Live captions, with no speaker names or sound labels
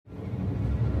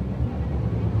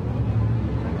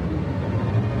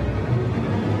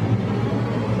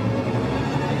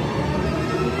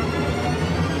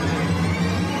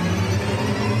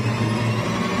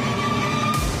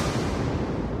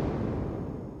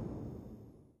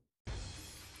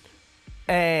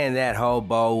And that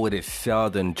hobo with his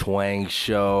southern twang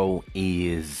show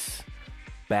is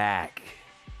back.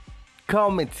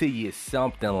 Coming to you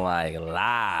something like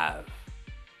live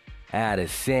out of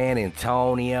San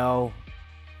Antonio.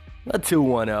 A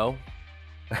 210.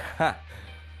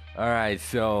 Alright,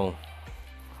 so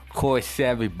of course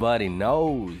everybody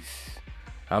knows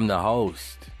I'm the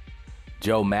host,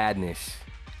 Joe Madness.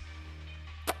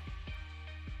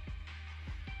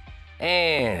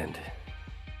 And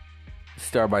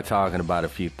start by talking about a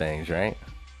few things, right?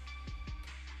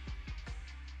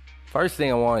 First thing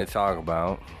I want to talk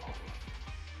about,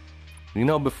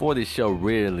 before this show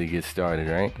really gets started,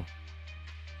 right?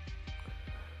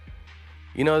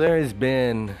 There has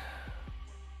been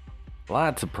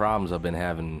lots of problems I've been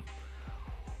having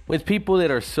with people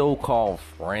that are so-called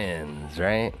friends,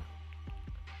 right?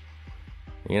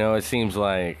 It seems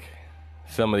like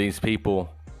some of these people,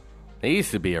 they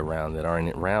used to be around that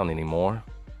aren't around anymore.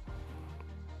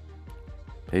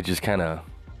 They just kind of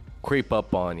creep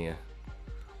up on you,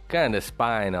 kind of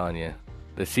spying on you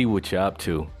to see what you're up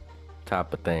to,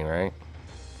 type of thing, right?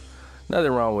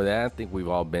 Nothing wrong with that. I think we've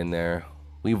all been there.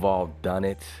 We've all done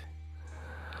it.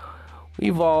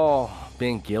 We've all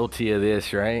been guilty of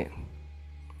this, right?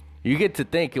 You get to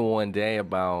thinking one day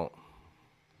about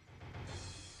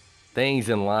things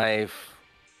in life,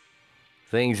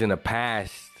 things in the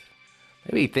past,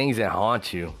 maybe things that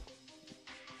haunt you.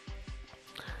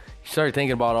 You start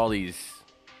thinking about all these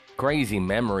crazy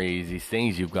memories, these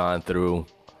things you've gone through.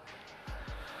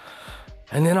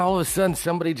 And then all of a sudden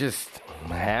somebody just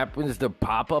happens to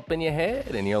pop up in your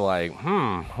head and you're like,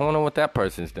 I wonder what that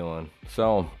person's doing.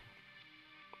 So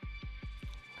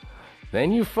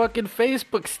then you fucking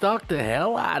Facebook stalk the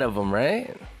hell out of them,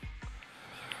 right?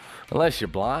 Unless you're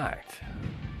blocked.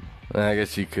 I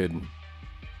guess you could,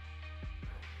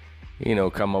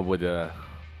 come up with a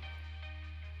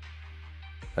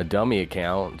dummy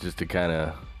account just to kind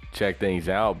of check things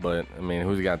out. But,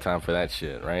 who's got time for that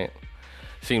shit, right?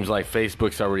 Seems like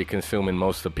Facebook's already consuming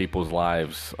most of people's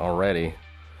lives already.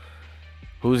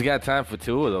 Who's got time for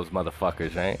two of those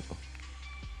motherfuckers, right?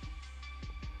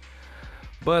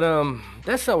 But,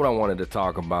 that's not what I wanted to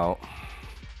talk about.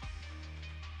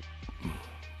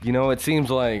 It seems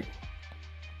like,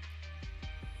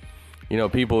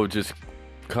 people just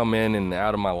come in and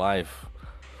out of my life.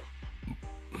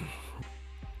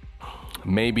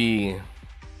 Maybe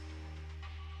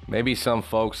some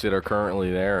folks that are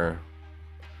currently there,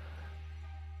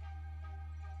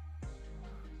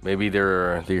 maybe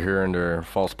they're here under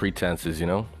false pretenses,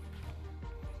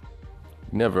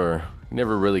 Never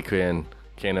really can't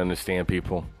understand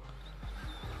people.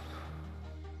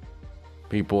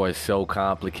 People are so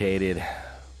complicated,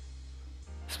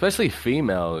 especially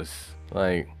females.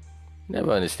 Like,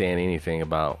 never understand anything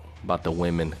about the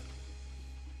women.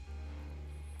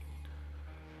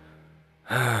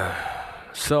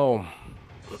 So,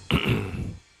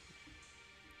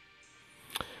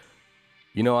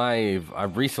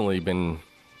 I've recently been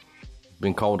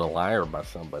called a liar by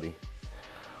somebody,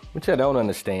 which I don't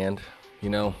understand.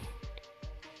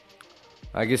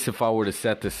 I guess if I were to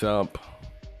set this up,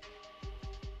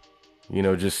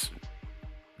 just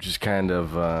kind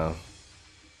of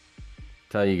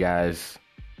tell you guys,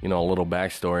 a little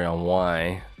backstory on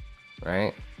why,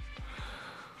 right?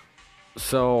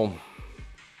 So,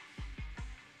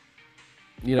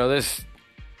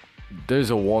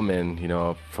 there's a woman,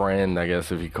 a friend, I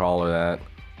guess if you call her that,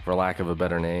 for lack of a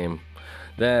better name,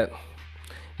 that,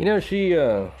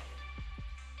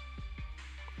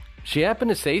 she happened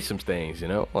to say some things,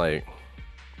 like,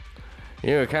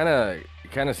 it kind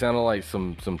of sounded like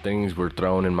some things were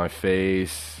thrown in my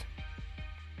face.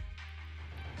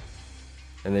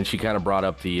 And then she kind of brought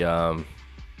up the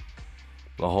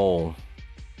whole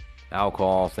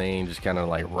alcohol thing, just kind of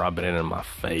like rubbing it in my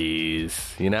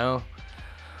face,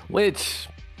 which,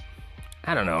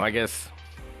 I don't know, I guess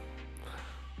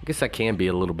I can be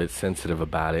a little bit sensitive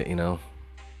about it,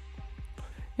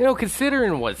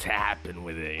 considering what's happened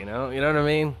with it, you know what I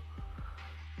mean?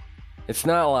 It's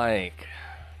not like,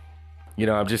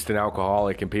 I'm just an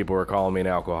alcoholic and people are calling me an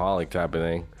alcoholic type of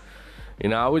thing.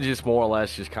 I was just more or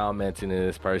less just commenting to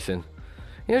this person,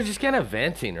 just kind of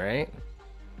venting, right?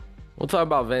 We'll talk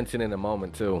about venting in a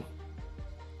moment, too.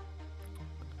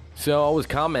 So I was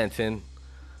commenting.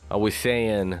 I was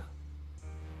saying,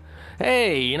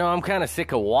 hey, I'm kind of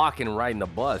sick of walking and riding the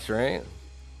bus, right?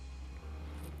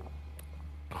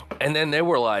 And then they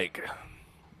were like,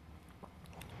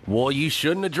 well, you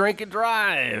shouldn't have drank and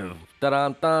drive.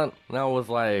 Da-dun-dun. And I was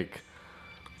like,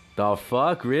 the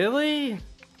fuck, really?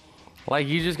 Like,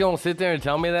 you just gonna sit there and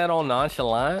tell me that all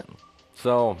nonchalant?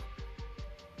 So,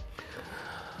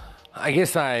 I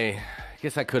guess I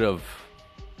could have,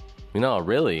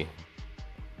 really.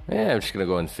 Yeah, I'm just gonna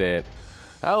go and say it.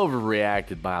 I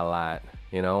overreacted by a lot,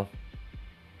 you know.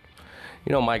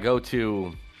 My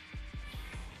go-to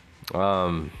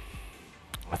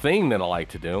thing that I like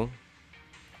to do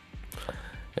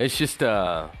is just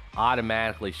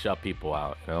automatically shut people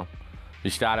out,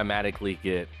 Just automatically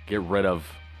get rid of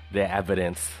the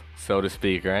evidence, so to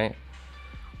speak, right?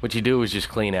 What you do is just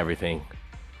clean everything.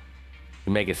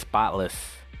 You make it spotless.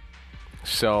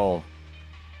 So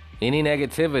any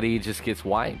negativity just gets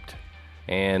wiped.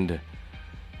 And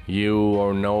you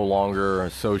are no longer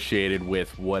associated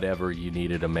with whatever you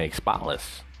needed to make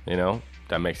spotless. If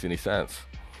that makes any sense.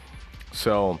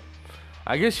 So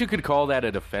I guess you could call that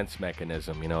a defense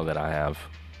mechanism, that I have.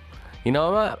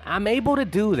 I'm able to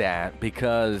do that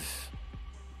because,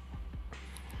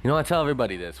 I tell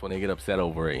everybody this when they get upset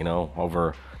over it,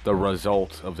 over the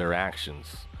result of their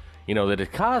actions, that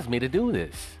it caused me to do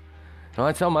this.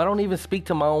 I tell them I don't even speak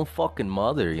to my own fucking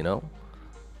mother,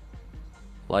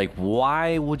 Like,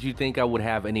 why would you think I would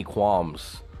have any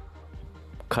qualms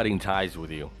cutting ties with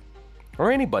you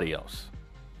or anybody else?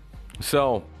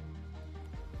 So,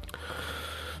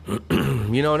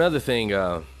 another thing,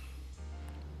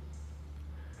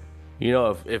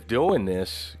 if doing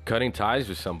this, cutting ties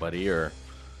with somebody or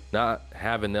not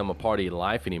having them a part of your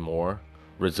life anymore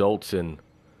results in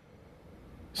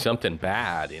something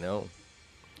bad,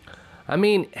 I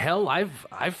mean, hell,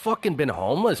 I've fucking been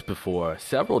homeless before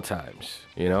several times,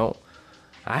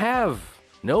 I have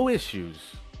no issues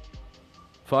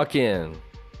fucking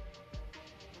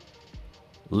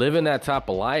living that type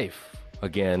of life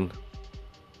again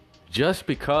just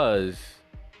because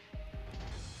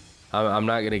I'm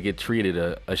not going to get treated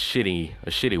a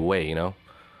shitty way,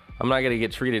 I'm not going to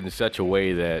get treated in such a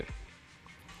way that,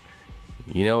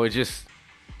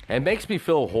 it makes me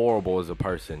feel horrible as a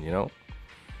person,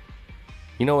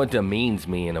 it demeans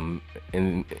me in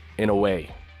a way.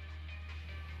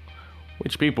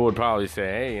 Which people would probably say,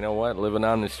 hey, you know what? Living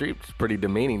on the street is pretty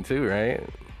demeaning too, right?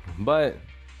 But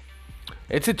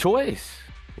it's a choice,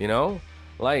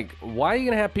 Like, why are you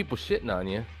going to have people shitting on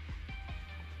you,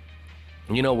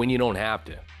 when you don't have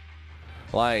to?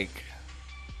 Like,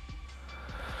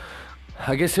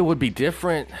 I guess it would be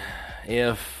different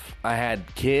if I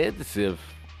had kids, if,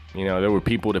 there were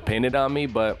people dependent on me,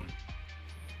 but,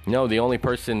 the only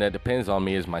person that depends on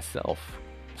me is myself.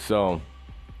 So,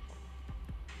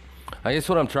 I guess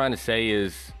what I'm trying to say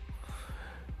is,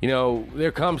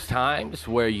 there comes times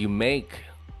where you make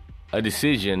a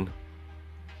decision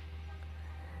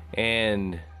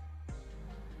and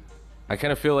I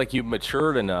kind of feel like you've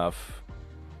matured enough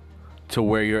to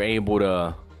where you're able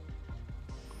to,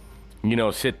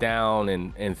 sit down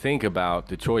and think about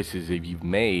the choices that you've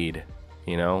made,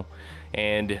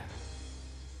 and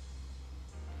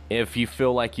if you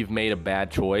feel like you've made a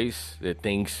bad choice, that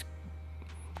things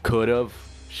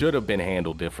should have been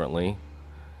handled differently,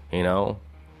 then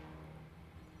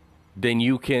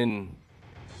you can,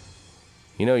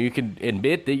 you can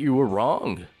admit that you were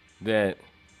wrong, that,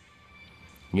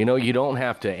 you don't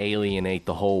have to alienate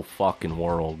the whole fucking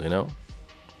world, And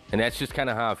that's just kind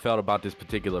of how I felt about this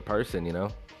particular person,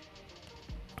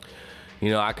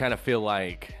 I kind of feel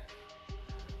like,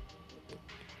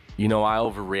 I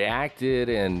overreacted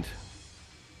and,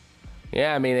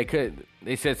 yeah, I mean,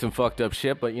 they said some fucked up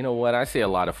shit, but you know what? I say a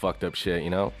lot of fucked up shit,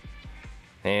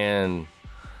 And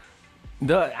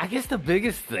I guess the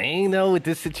biggest thing, though, with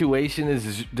this situation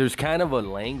is there's kind of a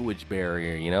language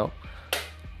barrier,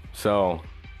 So,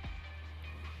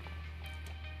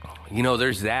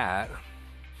 there's that.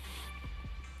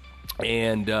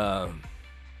 And,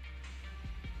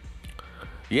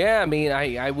 yeah, I mean,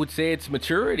 I would say it's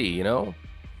maturity,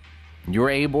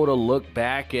 You're able to look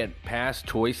back at past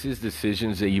choices,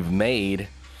 decisions that you've made,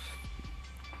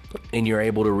 and you're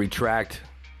able to retract,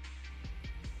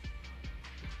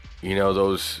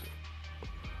 those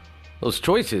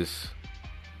choices.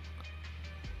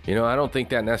 I don't think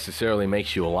that necessarily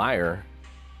makes you a liar.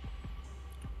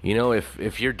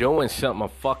 If you're doing something a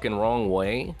fucking wrong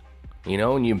way,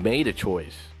 and you made a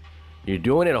choice, you're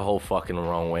doing it a whole fucking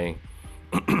wrong way,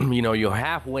 you're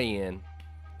halfway in,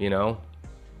 you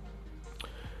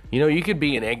could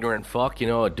be an ignorant fuck, a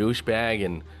douchebag,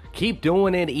 and keep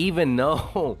doing it even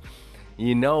though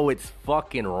it's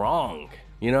fucking wrong.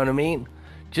 You know what I mean?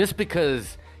 Just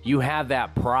because you have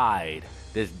that pride,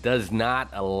 this does not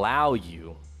allow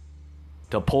you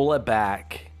to pull it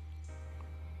back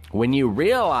when you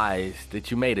realize that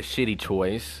you made a shitty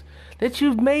choice, that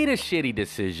you've made a shitty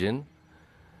decision,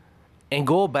 and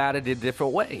go about it a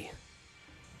different way.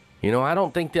 I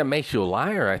don't think that makes you a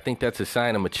liar. I think that's a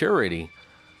sign of maturity.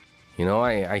 You know,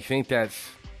 I think that's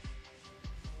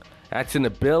an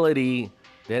ability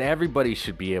that everybody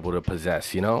should be able to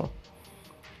possess, you know?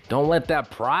 Don't let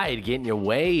that pride get in your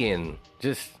way and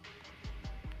just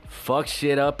fuck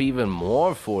shit up even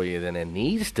more for you than it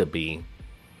needs to be.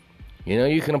 You know,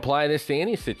 you can apply this to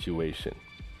any situation.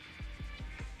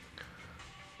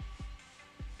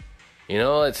 You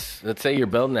know, let's say you're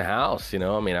building a house, you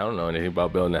know? I mean, I don't know anything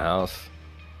about building a house.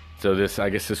 So I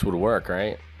guess this would work,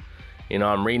 right? You know,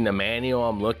 I'm reading the manual,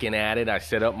 I'm looking at it, I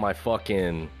set up my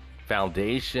fucking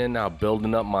foundation, now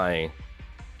building up my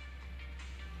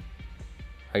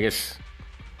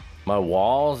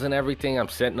walls and everything. I'm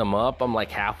setting them up. I'm like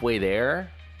halfway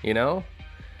there, you know?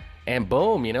 And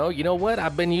boom, you know what?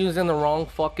 I've been using the wrong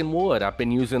fucking wood. I've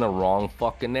been using the wrong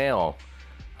fucking nail.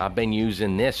 I've been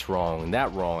using this wrong and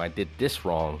that wrong. I did this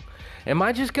wrong. Am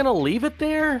I just gonna leave it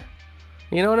there?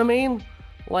 You know what I mean?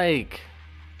 Like,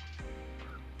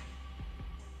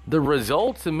 the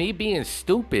results of me being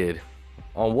stupid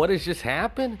on what has just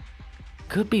happened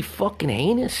could be fucking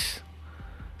heinous.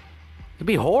 Could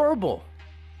be horrible.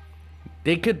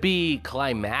 They could be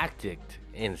climactic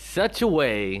in such a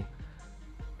way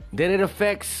that it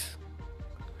affects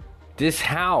this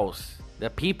house, the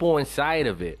people inside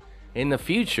of it in the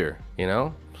future, you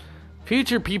know?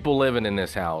 Future people living in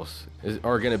this house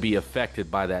are going to be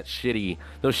affected by those shitty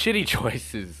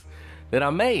choices that I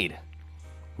made,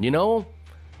 you know?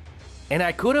 And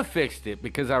I could have fixed it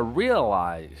because I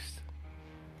realized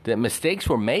that mistakes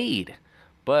were made.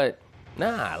 But,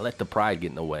 nah, let the pride get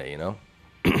in the way, you know?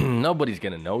 Nobody's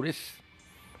going to notice,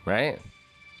 right?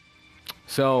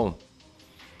 So,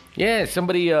 yeah,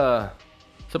 somebody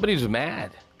was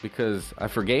mad because I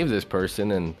forgave this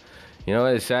person and, you know,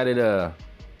 I decided to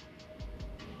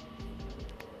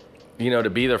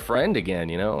be their friend again,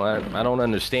 you know? I don't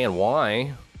understand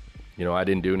why. You know, I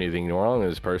didn't do anything wrong to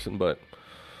this person, but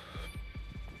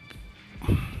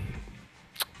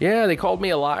yeah, they called me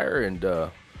a liar, and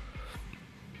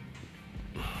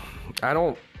I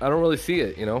don't really see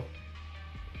it, you know.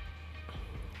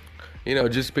 You know,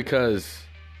 just because,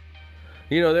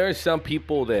 you know, there are some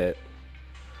people that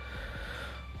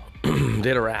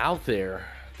that are out there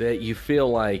that you feel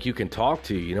like you can talk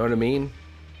to, you know what I mean?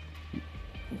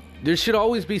 There should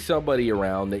always be somebody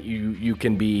around that you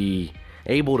can be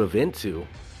able to vent to.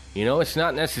 You know, it's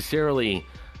not necessarily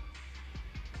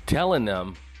telling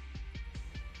them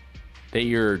that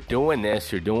you're doing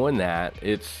this, you're doing that.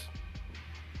 It's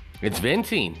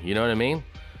venting, you know what I mean?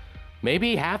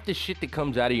 Maybe half the shit that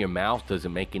comes out of your mouth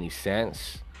doesn't make any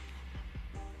sense.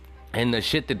 And the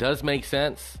shit that does make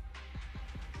sense,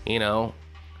 you know,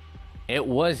 it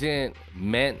wasn't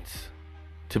meant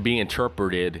to be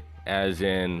interpreted as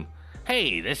in,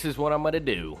 hey, this is what I'm gonna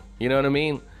do. You know what I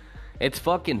mean? It's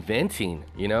fucking venting,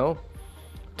 you know?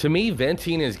 To me,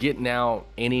 venting is getting out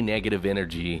any negative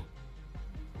energy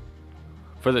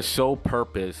for the sole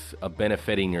purpose of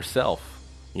benefiting yourself.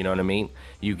 You know what I mean?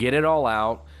 You get it all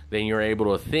out, then you're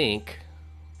able to think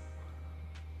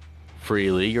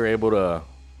freely. You're able to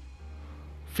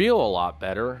feel a lot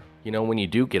better, you know, when you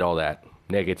do get all that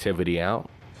negativity out.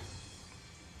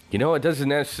 You know, it doesn't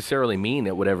necessarily mean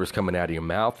that whatever's coming out of your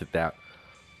mouth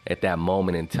at that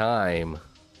moment in time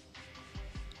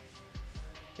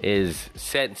is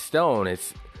set in stone.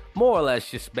 It's more or less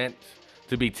just meant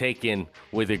to be taken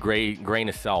with a grain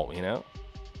of salt, you know?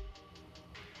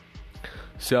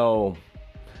 So,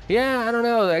 yeah, I don't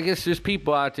know. I guess there's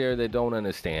people out there that don't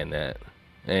understand that.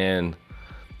 And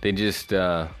they just,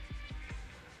 they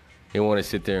want to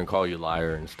sit there and call you a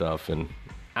liar and stuff. And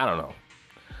I don't know.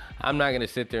 I'm not going to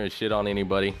sit there and shit on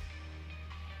anybody.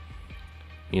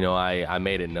 You know, I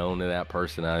made it known to that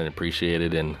person. I didn't appreciate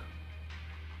it. And,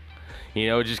 you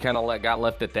know, it just kind of got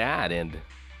left at that. And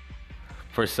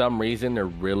for some reason, they're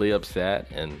really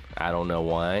upset. And I don't know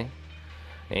why.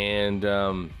 And,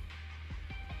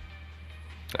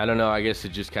 I don't know. I guess it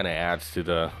just kind of adds to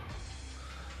the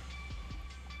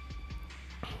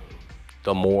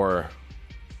more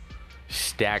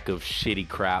stack of shitty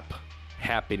crap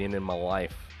happening in my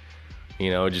life.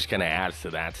 You know, it just kind of adds to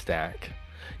that stack.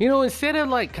 You know, instead of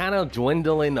like kind of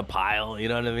dwindling the pile, you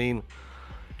know what I mean?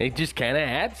 It just kind of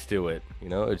adds to it. You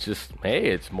know, it's just, hey,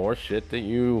 it's more shit that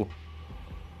you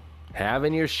have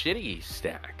in your shitty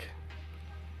stack.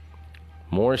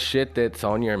 More shit that's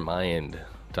on your mind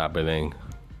type of thing.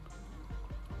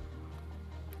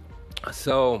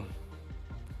 So,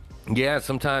 yeah,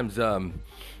 sometimes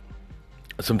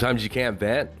you can't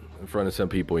vent in front of some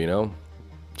people, you know?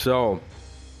 So,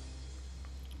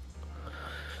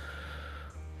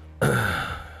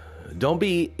 don't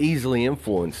be easily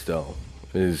influenced, though,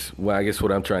 is, well, I guess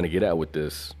what I'm trying to get at with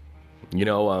this. You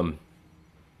know,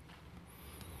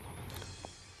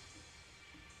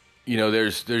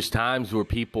 there's times where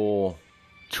people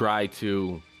try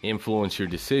to influence your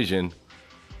decision,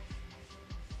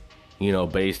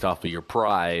 based off of your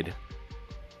pride,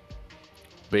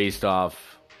 based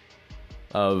off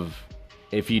of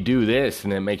if you do this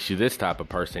and it makes you this type of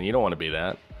person. You don't want to be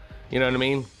that. You know what I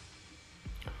mean?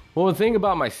 Well, the thing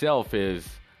about myself is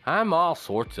I'm all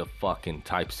sorts of fucking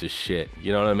types of shit.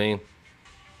 You know what I mean?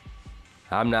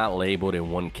 I'm not labeled in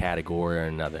one category or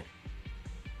another.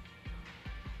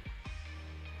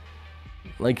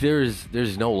 Like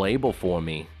there's no label for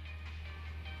me.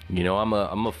 I'm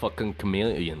a fucking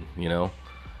chameleon,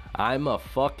 I'm a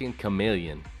fucking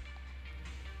chameleon.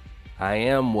 I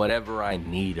am whatever I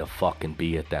need to fucking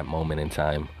be at that moment in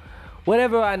time.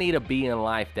 Whatever I need to be in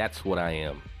life, that's what I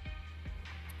am.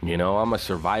 I'm a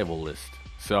survivalist.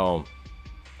 So,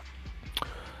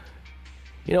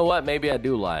 you know what? Maybe I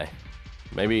do lie.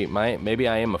 Maybe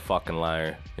I am a fucking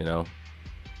liar,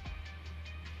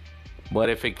 But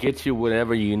if it gets you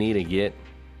whatever you need to get,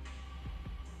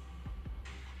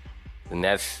 then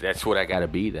that's what I gotta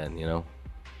be then,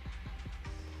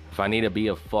 If I need to be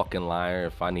a fucking liar,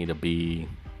 if I need to be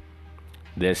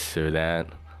this or that,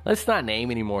 let's not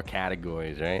name any more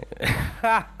categories, right?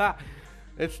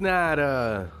 Let's not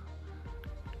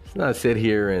sit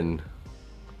here and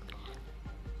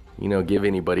give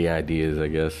anybody ideas, I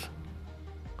guess.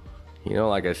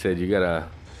 Like I said, you gotta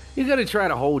try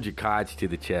to hold your cards to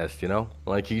the chest,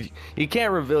 Like you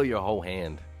can't reveal your whole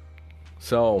hand.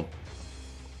 So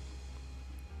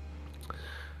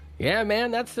yeah, man,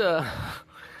 that's a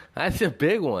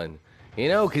big one.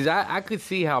 Because I could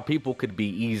see how people could be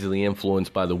easily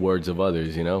influenced by the words of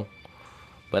others,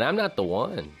 But I'm not the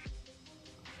one.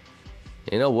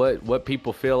 What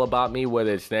people feel about me,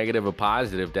 whether it's negative or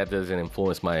positive, that doesn't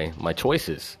influence my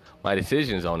choices, my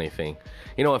decisions on anything.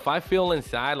 If I feel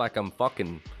inside like I'm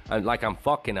fucking up, like I'm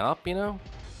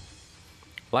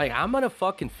gonna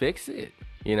fucking fix it,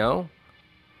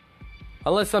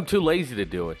 Unless I'm too lazy to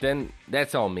do it, then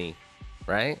that's on me,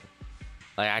 right?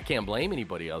 Like I can't blame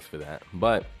anybody else for that.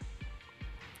 But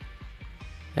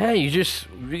hey, you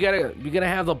gotta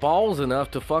have the balls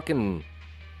enough to fucking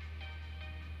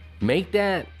make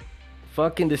that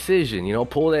fucking decision,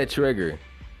 pull that trigger.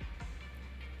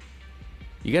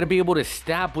 You gotta be able to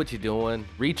stop what you're doing,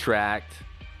 retract,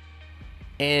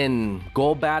 and go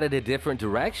about it a different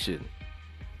direction.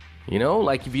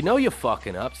 Like if you're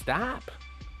fucking up, stop.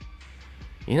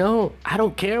 I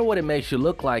don't care what it makes you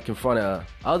look like in front of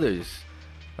others,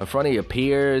 in front of your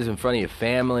peers, in front of your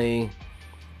family,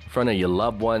 in front of your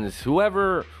loved ones,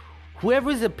 whoever's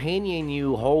opinion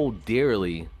you hold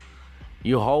dearly,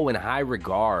 you hold in high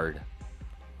regard.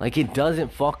 Like it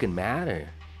doesn't fucking matter,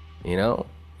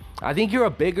 I think you're a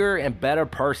bigger and better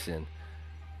person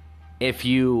if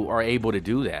you are able to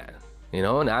do that.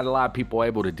 Not a lot of people are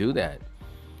able to do that.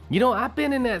 I've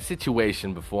been in that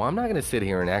situation before. I'm not gonna sit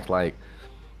here and act like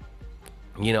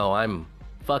I'm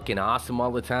fucking awesome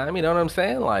all the time. You know what I'm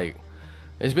saying? Like,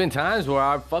 there's been times where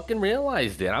I fucking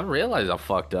realized it. I realized I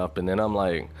fucked up, and then I'm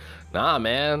like, nah,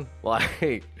 man.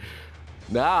 Like,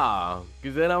 nah.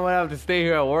 Because then I'm going to have to stay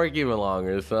here at work even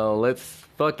longer. So let's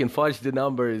fucking fudge the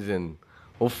numbers, and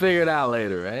we'll figure it out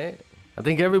later, right? I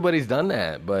think everybody's done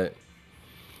that. But,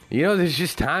 there's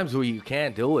just times where you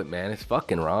can't do it, man. It's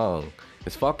fucking wrong.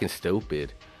 It's fucking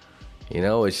stupid.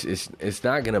 It's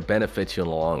not going to benefit you in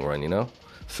the long run,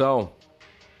 So,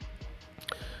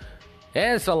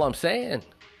 yeah, that's all I'm saying.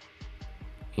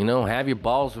 Have your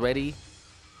balls ready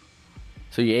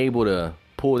so you're able to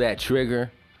pull that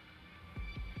trigger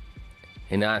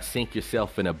and not sink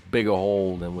yourself in a bigger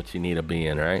hole than what you need to be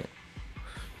in, right?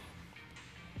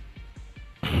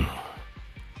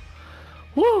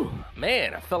 Woo!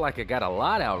 Man, I feel like I got a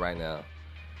lot out right now.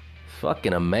 It's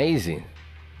fucking amazing.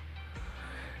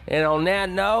 And on that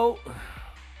note,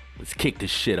 let's kick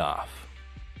this shit off.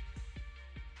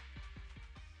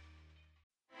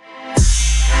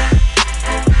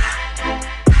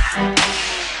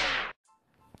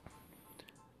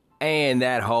 And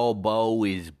that hobo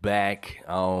is back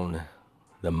on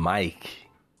the mic.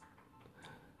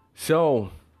 So,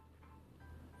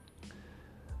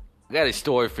 I got a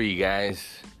story for you guys.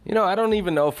 I don't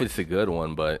even know if it's a good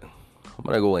one, but I'm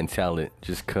going to go and tell it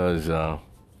just because,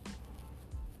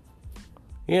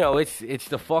 it's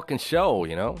the fucking show,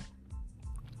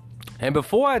 And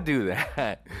before I do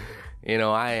that,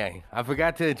 I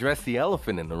forgot to address the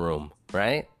elephant in the room,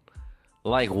 right?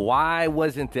 Like, why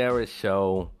wasn't there a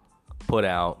show put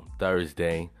out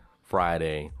Thursday,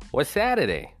 Friday, or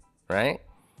Saturday, right?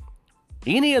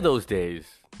 Any of those days,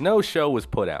 no show was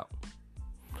put out.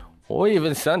 Or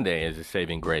even Sunday as a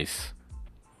saving grace,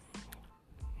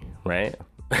 right?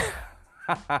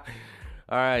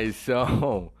 All right,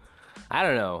 so I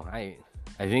don't know. I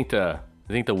think the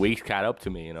week's caught up to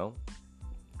me, I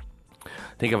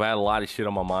think I've had a lot of shit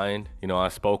on my mind. I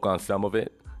spoke on some of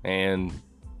it, and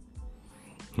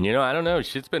I don't know,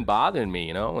 shit's been bothering me,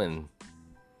 and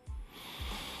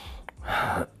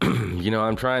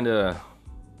I'm trying to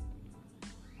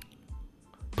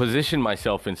position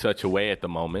myself in such a way at the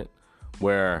moment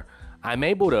where I'm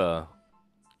able to,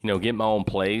 get my own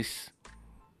place,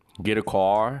 get a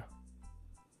car,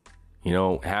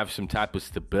 have some type of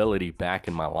stability back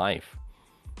in my life.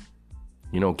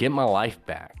 Get my life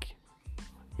back.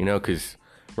 Because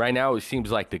right now it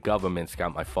seems like the government's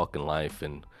got my fucking life.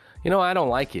 And, I don't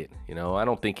like it. I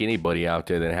don't think anybody out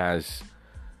there that has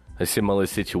a similar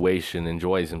situation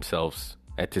enjoys themselves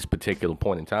at this particular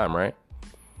point in time, right?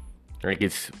 Like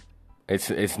it's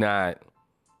not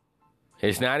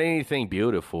anything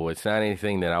beautiful. It's not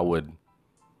anything that I would,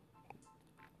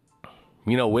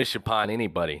 wish upon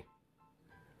anybody,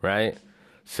 right?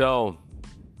 So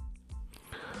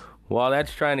while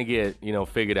that's trying to get,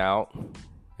 figured out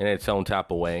in its own type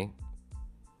of way,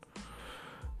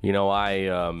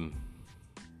 I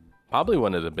probably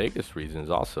one of the biggest reasons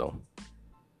also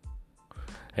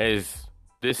is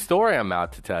this story I'm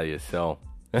about to tell you. So,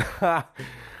 the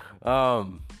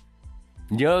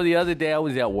other day I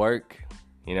was at work,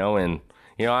 and,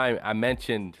 I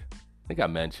mentioned,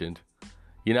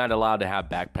 you're not allowed to have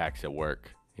backpacks at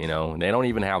work, they don't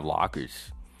even have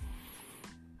lockers.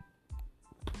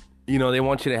 They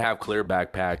want you to have clear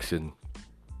backpacks, and,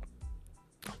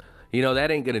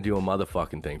 that ain't going to do a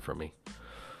motherfucking thing for me.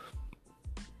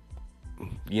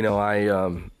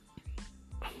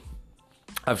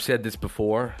 I've said this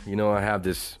before, I have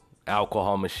this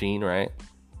alcohol machine, right?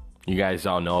 You guys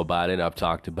all know about it. I've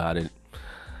talked about it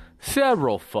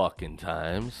several fucking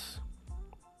times.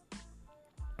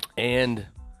 And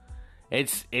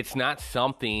it's not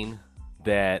something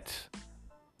that,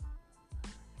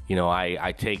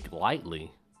 I take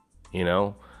lightly,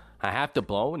 I have to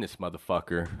blow in this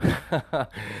motherfucker.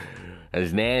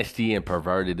 As nasty and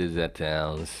perverted as that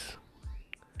sounds.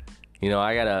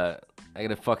 I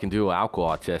gotta fucking do an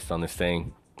alcohol test on this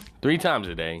thing 3 times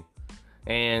a day.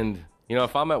 And,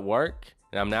 if I'm at work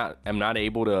and I'm not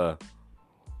able to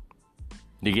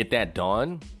get that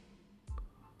done,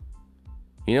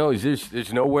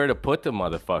 there's nowhere to put the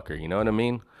motherfucker, you know what I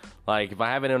mean? Like, if I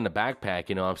have it in the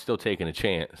backpack, I'm still taking a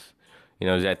chance.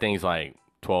 That thing's like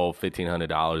 $1,200,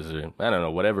 $1,500 or I don't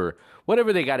know,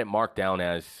 whatever they got it marked down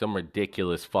as, some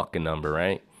ridiculous fucking number,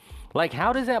 right? Like,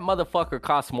 how does that motherfucker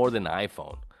cost more than the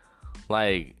iPhone?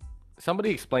 Like, somebody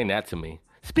explain that to me.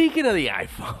 Speaking of the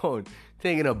iPhone,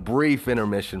 taking a brief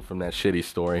intermission from that shitty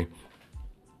story.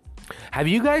 Have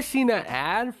you guys seen that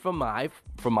ad from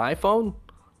iPhone?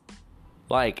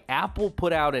 Like, Apple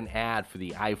put out an ad for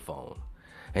the iPhone.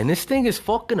 And this thing is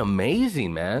fucking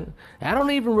amazing, man. I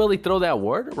don't even really throw that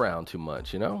word around too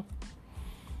much, it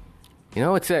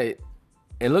looks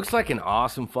like an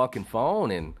awesome fucking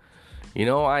phone. And,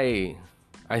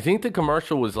 I think the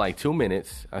commercial was like 2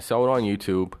 minutes. I saw it on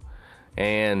YouTube.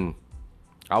 And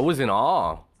I was in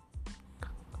awe.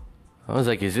 I was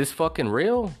like, is this fucking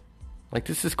real? Like,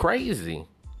 this is crazy.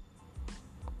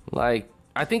 Like,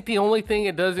 I think the only thing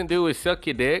it doesn't do is suck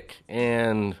your dick,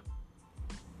 and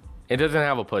it doesn't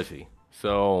have a pussy.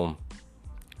 So,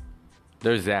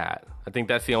 there's that. I think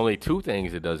that's the only 2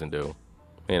 things it doesn't do.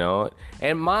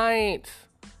 It might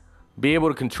be able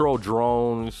to control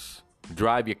drones,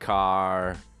 drive your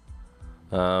car,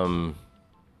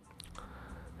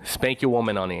 spank your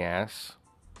woman on the ass.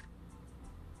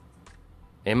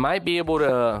 It might be able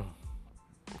to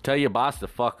tell your boss to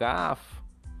fuck off.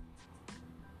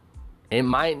 It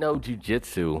might know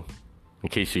jujitsu in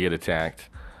case you get attacked.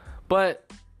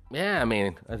 But, yeah,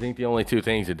 I think the only 2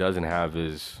 things it doesn't have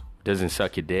is it doesn't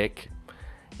suck your dick.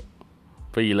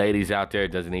 For you ladies out there,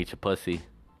 it doesn't eat your pussy.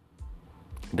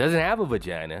 It doesn't have a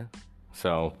vagina.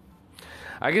 So,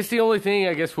 I guess the only thing,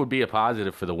 would be a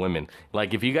positive for the women.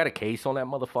 Like, if you got a case on that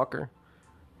motherfucker,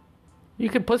 you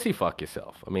could pussy fuck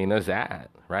yourself. There's that,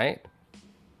 right?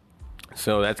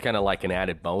 So that's kind of like an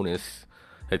added bonus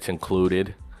that's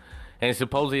included. And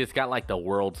supposedly it's got like the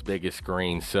world's biggest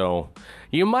screen. So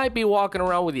you might be walking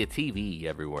around with your TV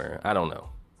everywhere. I don't know.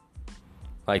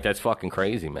 Like, that's fucking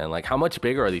crazy, man. Like, how much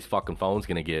bigger are these fucking phones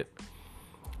going to get?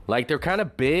 Like, they're kind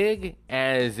of big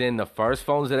as in the first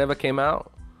phones that ever came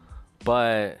out.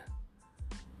 But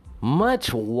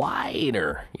much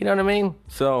wider. You know what I mean?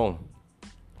 So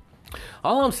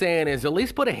all I'm saying is at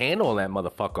least put a handle on that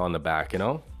motherfucker on the back,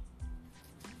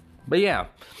 But yeah,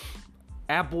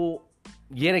 Apple,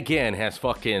 yet again, has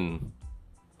fucking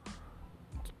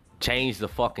change the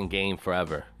fucking game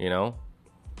forever, you know?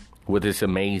 With this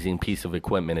amazing piece of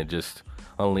equipment it just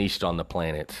unleashed on the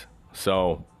planet.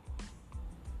 So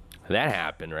that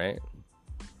happened, right?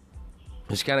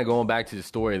 Just kind of going back to the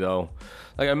story, though.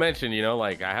 Like I mentioned, you know,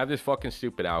 like I have this fucking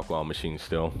stupid alcohol machine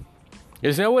still.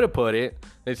 There's nowhere to put it.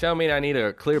 They tell me I need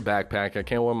a clear backpack. I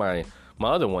can't wear my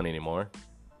other one anymore.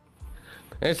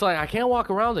 And it's like, I can't walk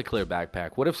around with a clear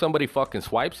backpack. What if somebody fucking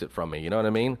swipes it from me? You know what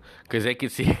I mean? Because they can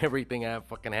see everything I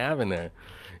fucking have in there.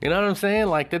 You know what I'm saying?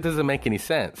 Like, that doesn't make any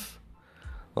sense.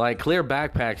 Like, clear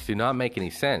backpacks do not make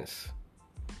any sense.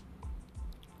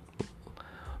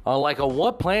 Like, on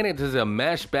what planet does a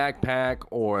mesh backpack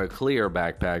or a clear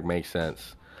backpack make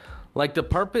sense? Like, the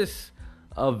purpose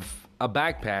of a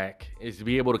backpack is to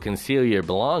be able to conceal your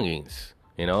belongings,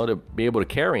 you know, to be able to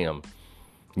carry them.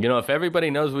 You know, if everybody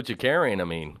knows what you're carrying, I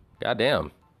mean,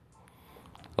 goddamn.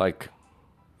 Like,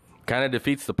 kind of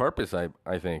defeats the purpose, I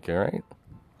think, all right?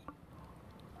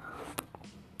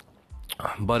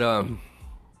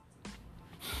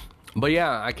 But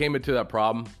yeah, I came into that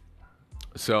problem.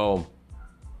 So,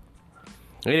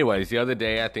 anyways, the other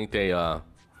day, I think they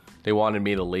wanted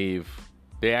me to leave.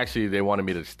 They wanted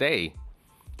me to stay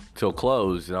till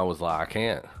closed, and I was like, I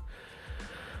can't.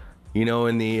 You know,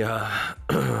 in the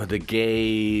the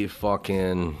gay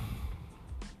fucking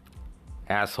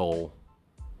asshole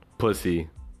pussy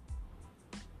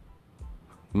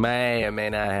may or may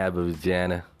not have a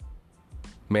vagina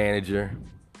manager.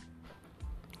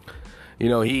 You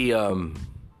know, he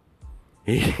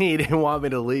didn't want me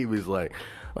to leave. He's like,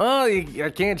 oh,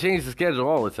 I can't change the schedule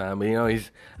all the time. But, you know,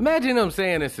 imagine him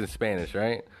saying this in Spanish,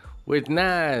 right? With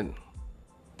not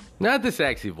the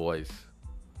sexy voice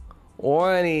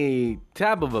or any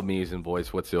type of amusing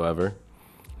voice whatsoever.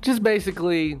 Just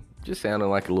basically, just sounding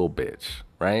like a little bitch,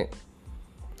 right?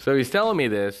 So he's telling me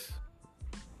this.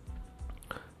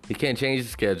 He can't change the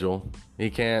schedule. He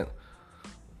can't,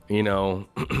 you know,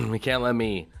 he can't let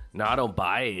me not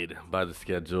abide by the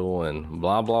schedule and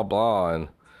blah, blah, blah. And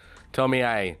tell me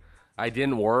I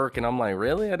didn't work. And I'm like,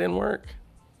 really? I didn't work?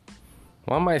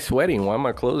 Why am I sweating? Why are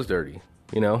my clothes dirty?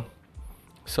 You know?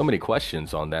 So many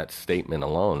questions on that statement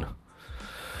alone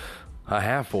I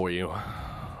have for you.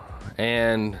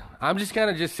 And I'm just kind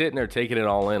of just sitting there taking it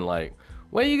all in like,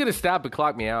 when are you going to stop and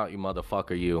clock me out, you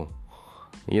motherfucker, you?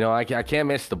 You know, I can't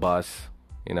miss the bus,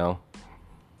 you know?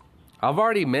 I've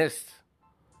already missed,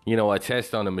 you know, a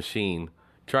test on the machine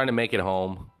trying to make it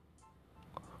home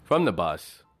from the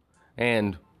bus.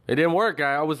 And it didn't work.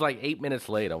 I was like 8 minutes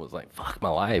late. I was like, fuck my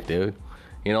life, dude.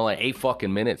 You know, like 8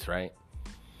 fucking minutes, right?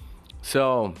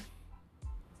 So,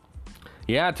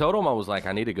 yeah, I told him, I was like,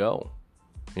 I need to go.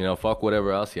 You know, fuck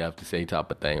whatever else you have to say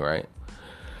type of thing, right?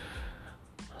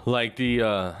 Like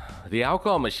the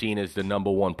alcohol machine is the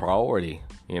number one priority,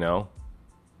 you know?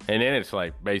 And then it's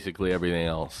like basically everything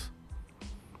else.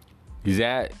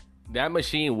 That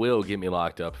machine will get me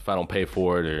locked up if I don't pay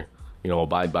for it or, you know,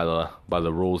 abide by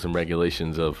the rules and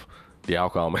regulations of the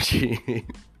alcohol machine. You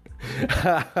know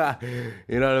what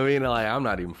I mean? Like, I'm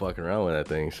not even fucking around with that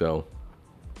thing. So,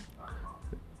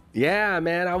 yeah,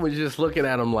 man, I was just looking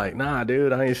at him like, nah,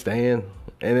 dude, I ain't staying.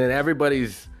 And then everybody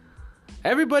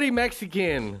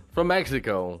Mexican from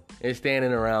Mexico is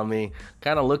standing around me,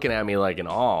 kind of looking at me like in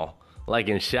awe, like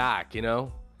in shock, you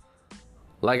know?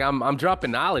 Like I'm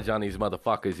dropping knowledge on these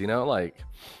motherfuckers, you know? Like,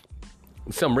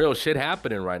 some real shit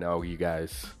happening right now, you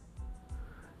guys.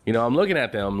 You know, I'm looking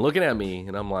at them, looking at me,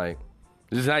 and I'm like,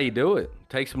 this is how you do it.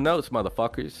 Take some notes,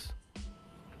 motherfuckers.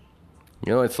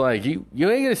 You know, it's like, you ain't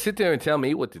gonna sit there and tell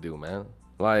me what to do, man.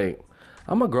 Like,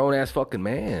 I'm a grown-ass fucking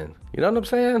man. You know what I'm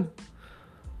saying?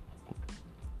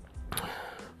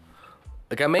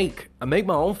 Like, I make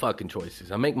my own fucking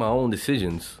choices. I make my own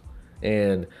decisions.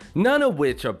 And none of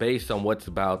which are based on what's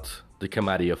about to come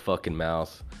out of your fucking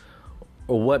mouth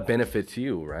or what benefits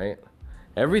you, right?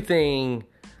 Every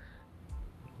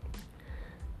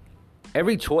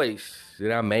choice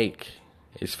that I make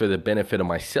is for the benefit of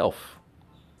myself.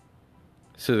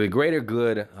 So the greater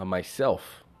good of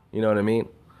myself. You know what I mean?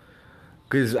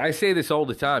 Because I say this all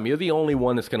the time. You're the only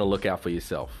one that's going to look out for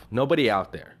yourself. Nobody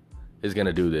out there is going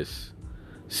to do this.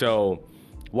 So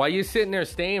while you're sitting there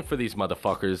staying for these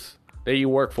motherfuckers that you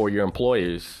work for, your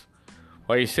employers,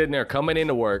 while you're sitting there coming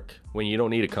into work when you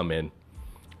don't need to come in,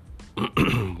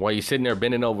 while you're sitting there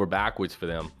bending over backwards for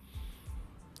them,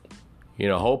 you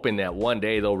know, hoping that one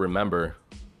day they'll remember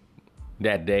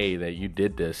that day that you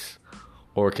did this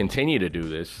or continue to do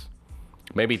this,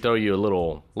 maybe throw you a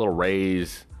little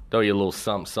raise, throw you a little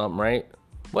something, right?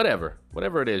 Whatever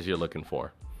it is you're looking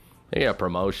for. Maybe a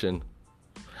promotion.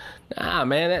 Nah,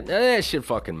 man, that shit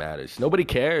fucking matters. Nobody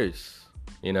cares,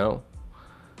 you know?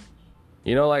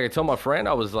 You know, like I told my friend,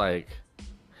 I was like,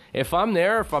 if I'm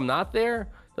there, if I'm not there,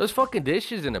 those fucking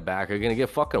dishes in the back are gonna get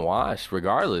fucking washed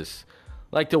regardless.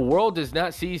 Like, the world does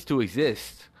not cease to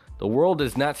exist. The world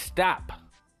does not stop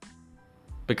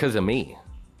because of me.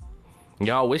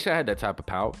 Y'all, I wish I had that type of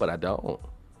power, but I don't.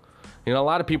 You know, a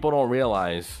lot of people don't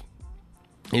realize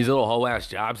these little hoe-ass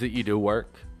jobs that you do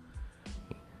work.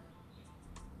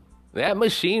 That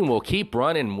machine will keep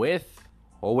running with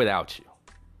or without you.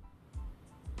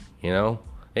 You know?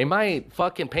 They might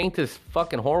fucking paint this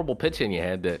fucking horrible picture in your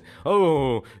head that,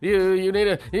 oh, you need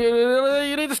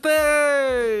to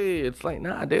stay. It's like,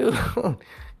 nah, dude.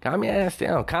 Calm your ass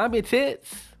down. Calm your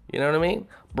tits. You know what I mean?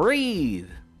 Breathe.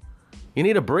 You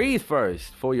need to breathe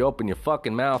first before you open your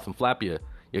fucking mouth and flap your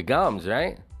gums,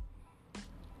 right?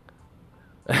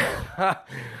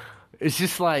 It's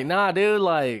just like, nah, dude,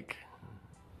 like,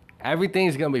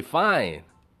 everything's gonna be fine.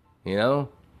 You know?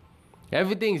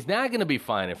 Everything's not gonna be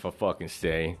fine if I fucking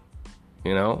stay,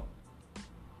 you know?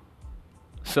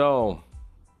 So,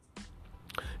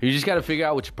 you just gotta figure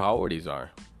out what your priorities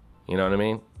are. You know what I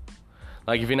mean?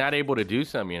 Like, if you're not able to do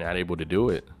something, you're not able to do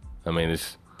it. I mean,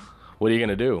 what are you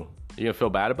gonna do? You gonna feel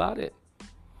bad about it?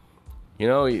 You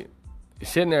know, you're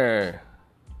sitting there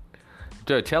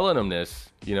telling him this.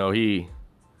 You know, he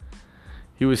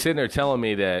was sitting there telling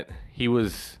me that he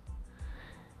was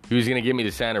going to get me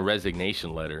to sign a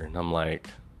resignation letter. And I'm like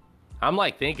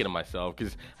thinking to myself,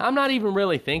 because I'm not even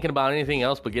really thinking about anything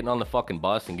else but getting on the fucking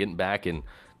bus and getting back and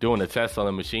doing the test on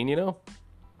the machine, you know?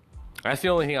 That's the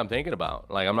only thing I'm thinking about.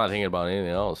 Like, I'm not thinking about anything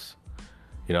else.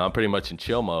 You know, I'm pretty much in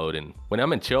chill mode. And when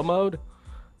I'm in chill mode,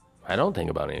 I don't think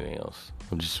about anything else.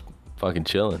 I'm just fucking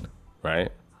chilling,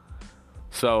 right?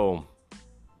 So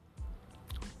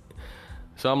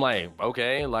I'm like,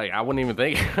 okay, like, I wouldn't even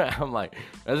think. I'm like,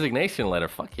 resignation letter,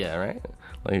 fuck yeah, right?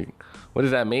 Like, what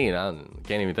does that mean? I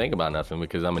can't even think about nothing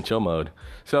because I'm in chill mode.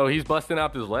 So he's busting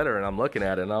out this letter, and I'm looking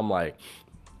at it, and I'm like,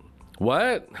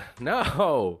 what?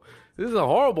 No, this is a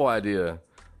horrible idea.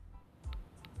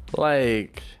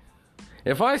 Like,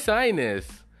 if I sign this,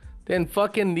 then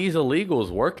fucking these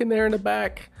illegals working there in the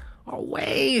back are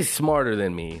way smarter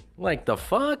than me. Like, the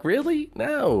fuck? Really?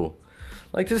 No.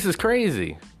 Like, this is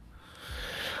crazy.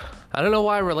 I don't know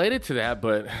why I related to that,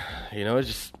 but, you know, it's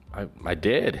just, I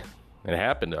did. It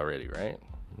happened already, right?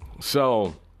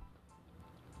 So,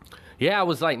 yeah, I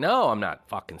was like, no, I'm not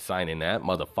fucking signing that,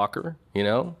 motherfucker, you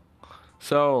know?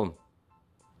 So,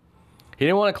 he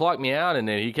didn't want to clock me out, and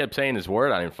then he kept saying this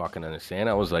word I didn't fucking understand.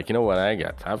 I was like, you know what, I ain't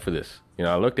got time for this. You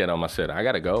know, I looked at him, I said, I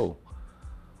gotta go,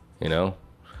 you know?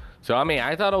 So, I mean,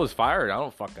 I thought I was fired. I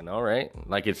don't fucking know, right?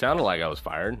 Like, it sounded like I was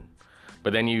fired.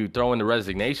 But then you throw in the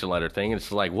resignation letter thing, and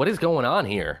it's like, what is going on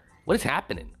here? What is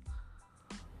happening?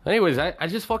 Anyways, I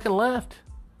just fucking left,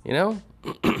 you know?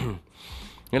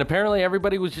 And apparently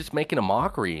everybody was just making a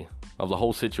mockery of the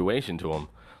whole situation to him.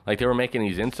 Like, they were making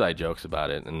these inside jokes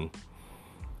about it, and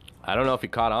I don't know if he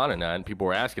caught on or not, and people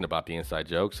were asking about the inside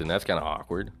jokes, and that's kind of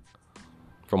awkward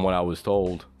from what I was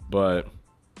told. But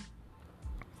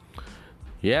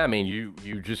yeah, I mean, you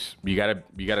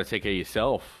gotta take care of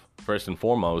yourself first and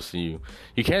foremost. You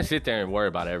can't sit there and worry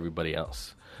about everybody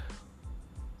else,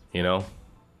 you know?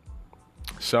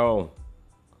 So,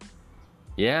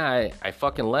 yeah, I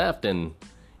fucking left, and,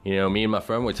 you know, me and my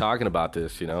friend were talking about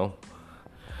this, you know?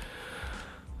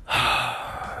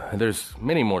 There's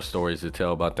many more stories to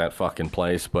tell about that fucking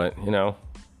place, but, you know,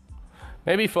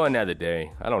 maybe for another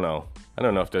day. I don't know. I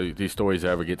don't know if these stories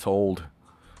ever get told,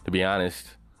 to be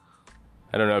honest.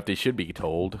 I don't know if they should be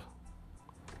told.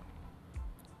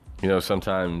 You know,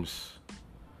 sometimes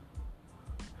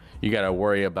you gotta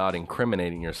worry about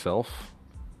incriminating yourself,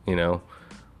 you know.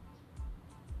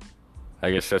 I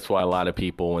guess that's why a lot of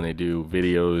people, when they do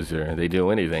videos or they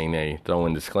do anything, they throw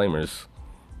in disclaimers.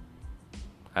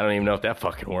 I don't even know if that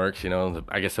fucking works, you know.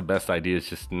 I guess the best idea is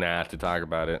just not to talk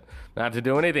about it. Not to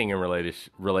do anything in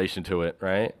relation to it,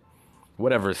 right?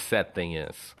 Whatever said thing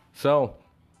is. So,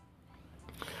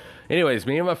 anyways,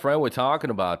 me and my friend were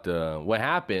talking about what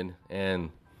happened,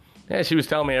 and yeah, she was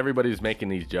telling me everybody's making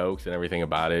these jokes and everything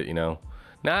about it, you know.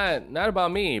 Not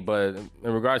about me, but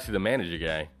in regards to the manager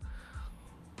guy.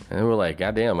 And we're like,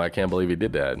 God damn, I can't believe he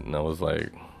did that. And I was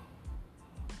like,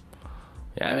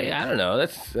 yeah, I mean, I don't know.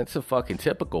 That's a fucking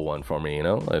typical one for me, you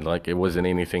know? Like, it wasn't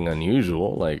anything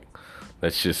unusual. Like,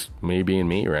 that's just me being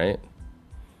me, right?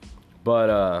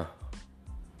 But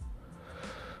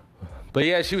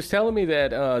yeah, she was telling me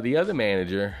that the other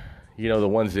manager, you know, the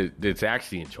ones that's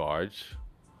actually in charge,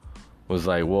 was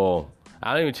like, well,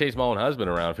 I don't even chase my own husband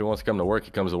around. If he wants to come to work,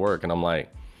 he comes to work. And I'm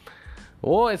like,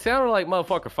 well, it sounded like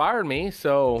motherfucker fired me,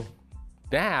 so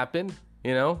that happened,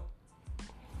 you know?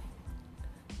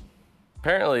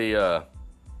 apparently I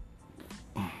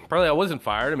wasn't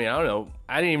fired. I mean, I don't know.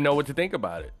 I didn't even know what to think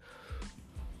about it.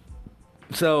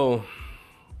 So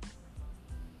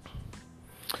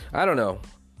I don't know.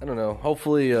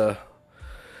 Hopefully I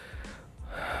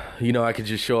could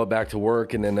just show up back to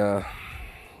work and then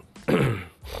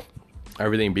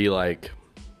everything be like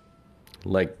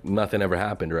nothing ever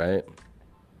happened, right?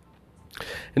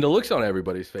 And the looks on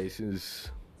everybody's faces,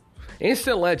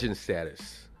 instant legend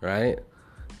status, right?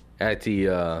 At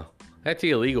the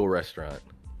illegal restaurant.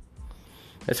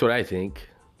 That's what I think.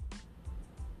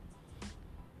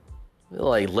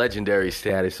 Like legendary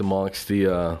status amongst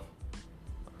the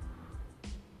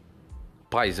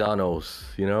paisanos,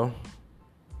 you know?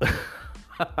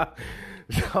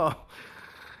 So,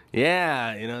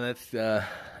 yeah,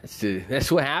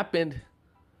 that's what happened.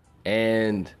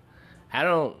 And I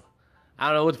don't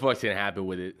know what the fuck's gonna happen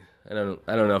with it. I don't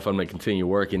know if I'm gonna continue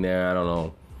working there. I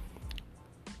don't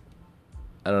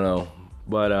know.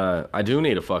 But I do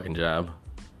need a fucking job.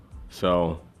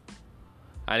 So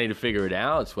I need to figure it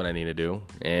out. It's what I need to do.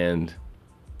 And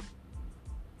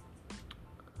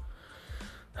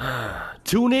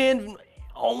tune in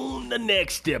on the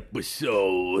next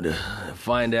episode.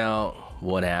 Find out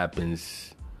what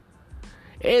happens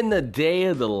in the day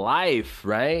of the life,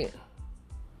 right?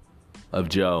 Of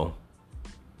Joe.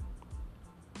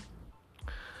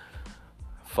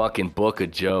 Fucking Book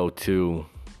of Joe, too.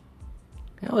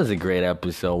 That was a great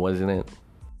episode, wasn't it?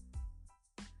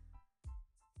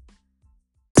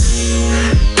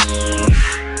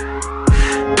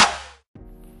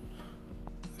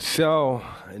 So,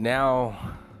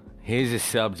 now, here's a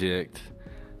subject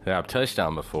that I've touched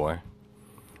on before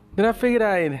that I figured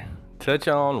I'd touch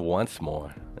on once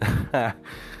more.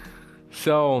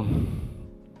 So,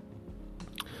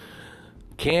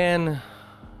 can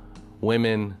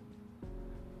women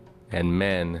and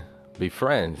men be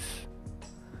friends?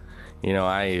 You know,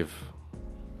 I've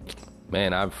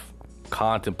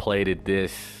contemplated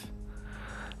this.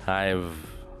 I've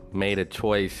made a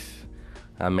choice.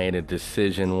 I made a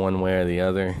decision one way or the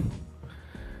other.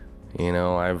 You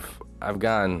know, I've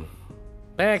gone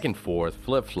back and forth,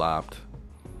 flip-flopped.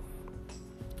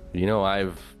 You know,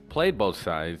 I've played both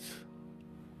sides.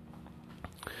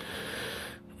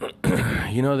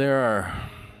 You know, there are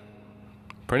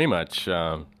pretty much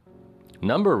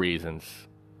number of reasons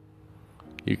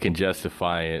you can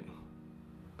justify it,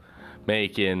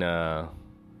 making,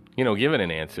 giving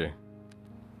an answer.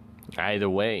 Either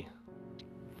way.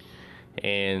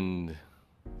 And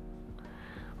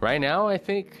right now, I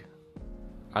think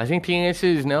the answer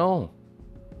is no.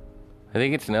 I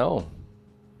think it's no.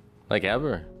 Like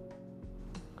ever.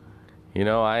 You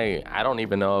know, I don't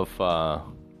even know if, I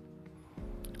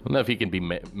don't know if you can be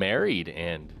married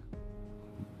and,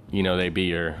 you know, they be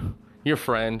your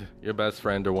friend, your best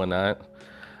friend or whatnot.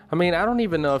 I mean, I don't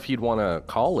even know if you'd want to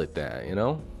call it that, you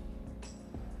know?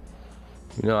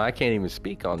 You know, I can't even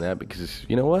speak on that because,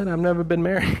 you know what? I've never been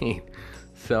married.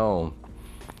 So,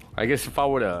 I guess if I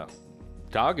were to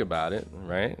talk about it,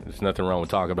 right? There's nothing wrong with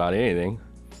talking about anything.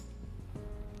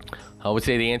 I would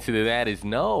say the answer to that is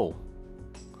no.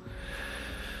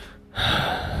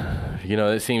 You know,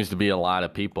 there seems to be a lot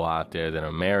of people out there that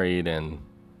are married and,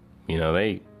 you know,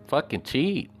 they fucking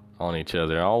cheat on each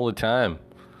other all the time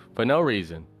for no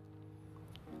reason.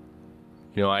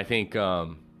 You know, I think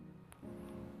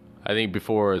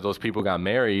before those people got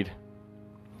married,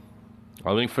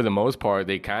 I think for the most part,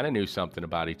 they kind of knew something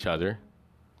about each other.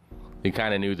 They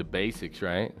kind of knew the basics,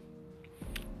 right?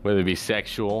 Whether it be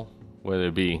sexual, whether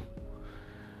it be,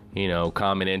 you know,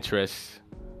 common interests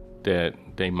that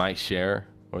they might share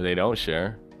or they don't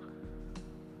share.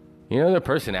 You know, their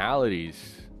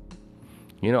personalities.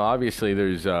 You know, obviously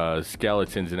there's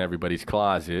skeletons in everybody's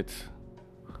closets.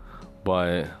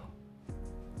 But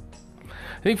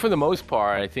I think for the most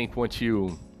part, I think once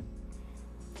you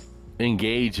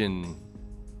engage in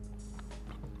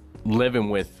living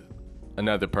with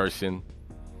another person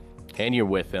and you're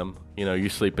with them, you know, you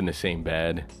sleep in the same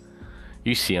bed,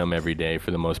 you see them every day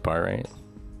for the most part, right?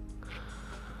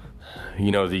 You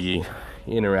know, the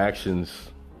interactions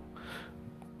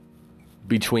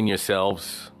between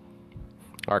yourselves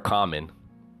are common.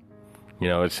 You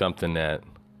know, it's something that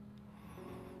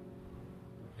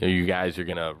you guys are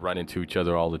gonna run into each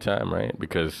other all the time, right?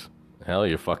 Because, hell,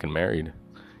 you're fucking married.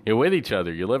 You're with each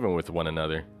other. You're living with one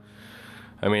another.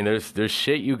 I mean, there's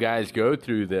shit you guys go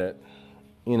through that,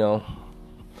 you know,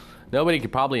 nobody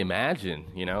could probably imagine,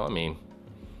 you know? I mean,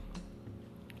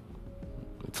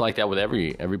 it's like that with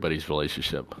everybody's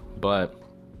relationship. But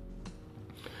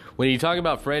when you talk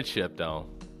about friendship, though,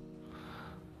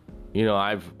 you know,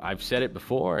 I've said it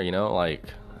before, you know, like,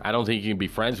 I don't think you can be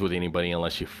friends with anybody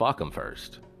unless you fuck them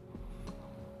first.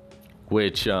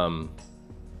 Which I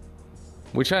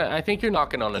think you're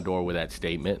knocking on the door with that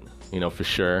statement, for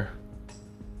sure.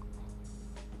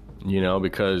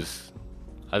 Because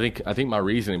I think my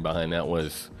reasoning behind that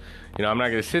was, I'm not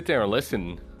going to sit there and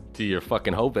listen to your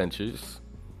fucking hoe ventures,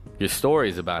 your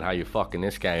stories about how you fucking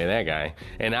this guy and that guy,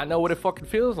 and I know what it fucking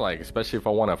feels like, especially if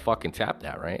I want to fucking tap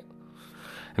that, right?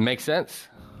 It makes sense.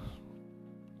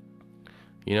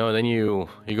 Then you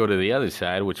go to the other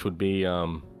side, which would be,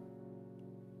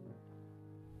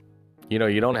 you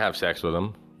don't have sex with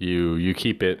them. You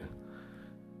keep it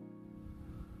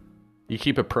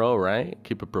pro, right?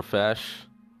 Keep it profesh.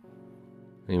 I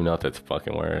don't even know if that's a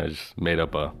fucking word. I just made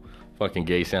up a fucking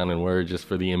gay sounding word just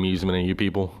for the amusement of you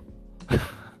people.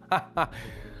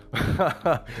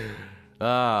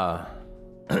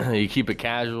 You keep it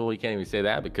casual. You can't even say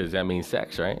that because that means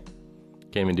sex, right?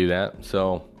 Can't even do that.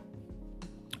 So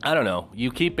I don't know.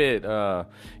 You keep it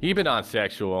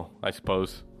non-sexual, I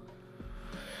suppose.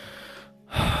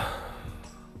 I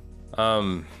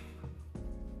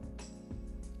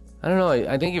don't know.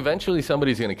 I think eventually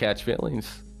somebody's gonna catch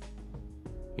feelings.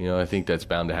 I think that's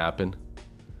bound to happen.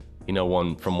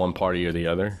 One from one party or the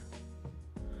other.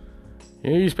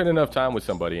 You spend enough time with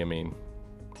somebody,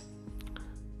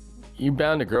 you're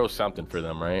bound to grow something for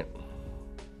them, right?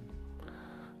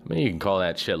 You can call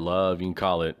that shit love. You can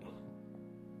call it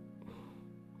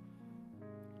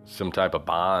some type of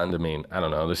bond. I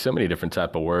don't know. There's so many different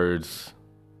type of words,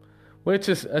 which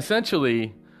is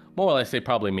essentially, more or less, they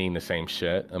probably mean the same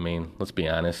shit. Let's be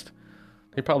honest.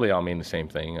 They probably all mean the same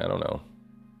thing. I don't know.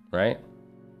 Right?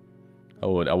 I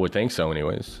would think so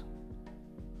anyways.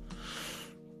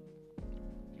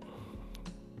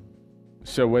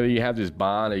 So whether you have this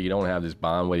bond or you don't have this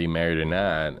bond, whether you're married or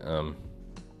not,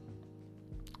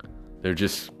 there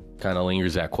just kind of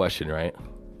lingers that question, right?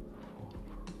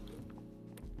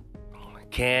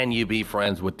 Can you be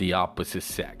friends with the opposite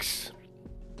sex?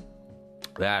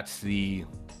 That's the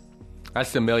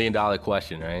 $1 million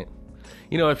question, right?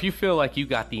 If you feel like you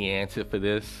got the answer for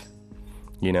this,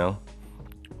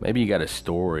 maybe you got a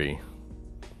story,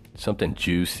 something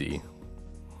juicy.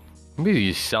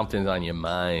 Maybe something's on your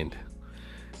mind.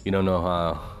 You don't know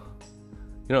how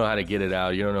to get it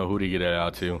out. You don't know who to get it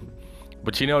out to.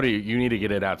 But you need to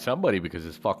get it out to somebody because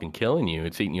it's fucking killing you.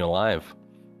 It's eating you alive.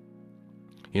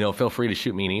 Feel free to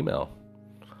shoot me an email.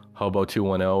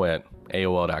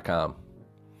 hobo210@aol.com.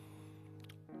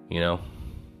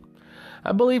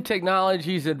 I believe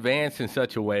technology's advanced in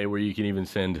such a way where you can even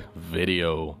send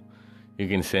video. You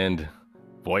can send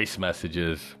voice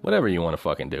messages, whatever you want to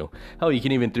fucking do. Hell, you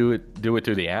can even do it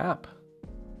through the app.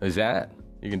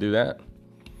 You can do that.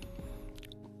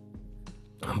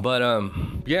 But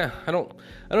yeah, I don't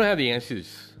have the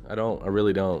answers. I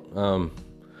really don't.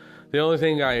 The only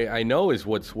thing I know is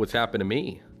what's happened to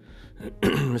me.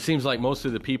 It seems like most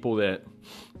of the people that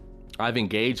I've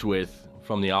engaged with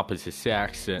from the opposite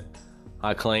sex that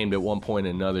I claimed at one point or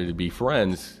another to be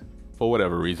friends, for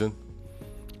whatever reason.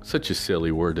 Such a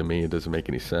silly word to me. It doesn't make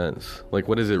any sense. Like,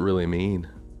 what does it really mean?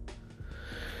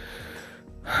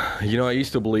 I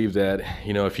used to believe that,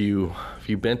 if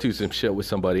you've been through some shit with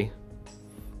somebody,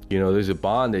 there's a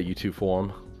bond that you two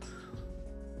form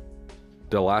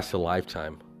that lasts a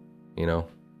lifetime,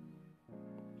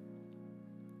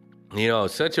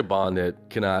 such a bond that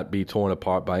cannot be torn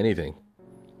apart by anything.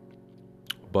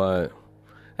 But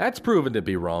that's proven to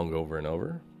be wrong over and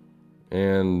over.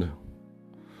 And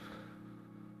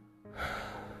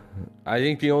I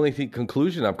think the only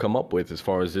conclusion I've come up with as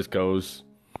far as this goes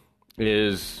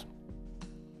is,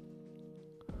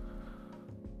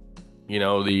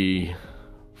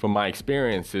 from my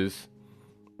experiences,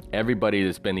 everybody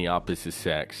that's been the opposite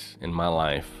sex in my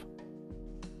life,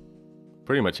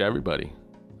 pretty much everybody,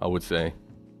 I would say,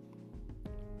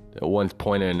 at one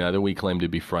point or another, we claim to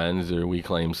be friends or we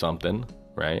claim something,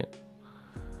 right?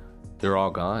 They're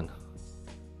all gone.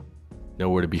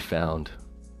 Nowhere to be found.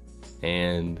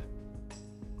 And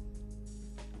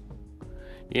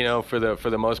for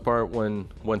the most part, when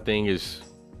one thing is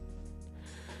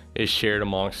shared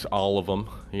amongst all of them,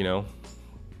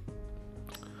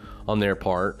 on their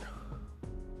part,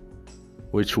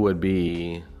 which would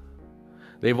be,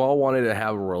 they've all wanted to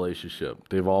have a relationship.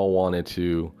 They've all wanted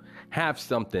to have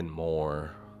something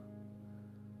more.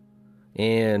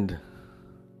 And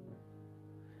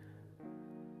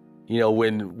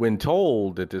when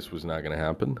told that this was not going to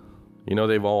happen,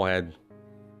 they've all had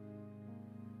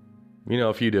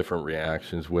a few different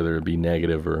reactions, whether it be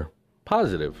negative or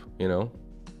positive,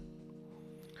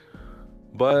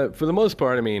 But for the most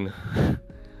part, I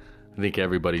think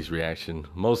everybody's reaction,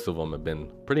 most of them have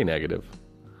been pretty negative.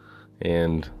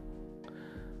 And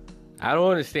I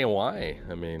don't understand why.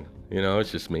 I mean,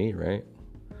 it's just me, right?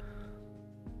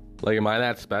 Like, am I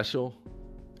that special?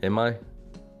 Am I?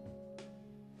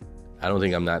 I don't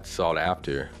think I'm that sought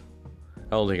after. I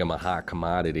don't think I'm a hot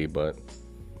commodity, but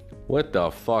what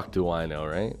the fuck do I know,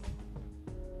 right?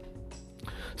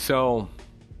 So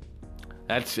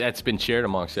that's been shared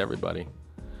amongst everybody.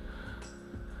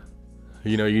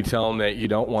 You tell them that you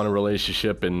don't want a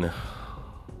relationship, and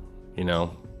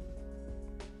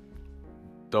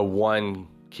the one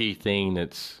key thing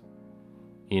that's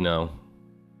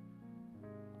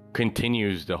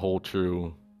continues to hold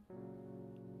true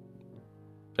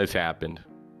that's happened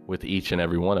with each and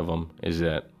every one of them is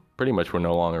that pretty much we're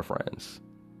no longer friends.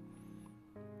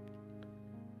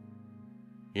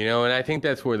 And I think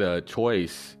that's where the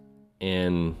choice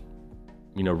in,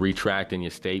 retracting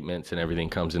your statements and everything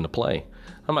comes into play.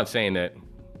 I'm not saying that,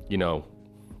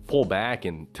 pull back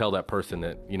and tell that person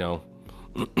that,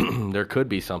 there could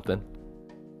be something.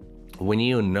 When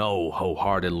you know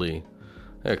wholeheartedly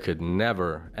there could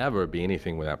never, ever be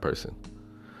anything with that person.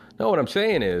 No, what I'm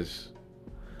saying is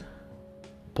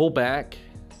pull back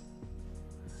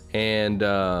and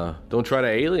don't try to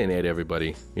alienate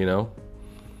everybody,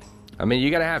 I mean,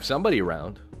 you got to have somebody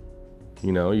around.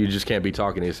 You just can't be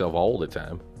talking to yourself all the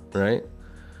time, right?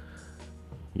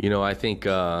 I think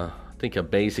a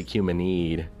basic human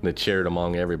need that's shared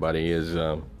among everybody is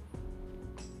the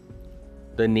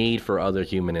need for other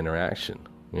human interaction,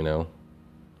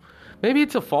 Maybe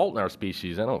it's a fault in our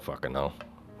species. I don't fucking know.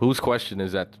 Whose question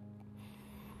is that?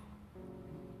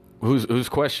 Whose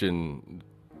question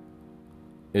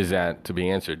is that to be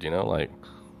answered, Like,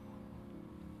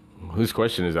 whose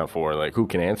question is that for? Like, who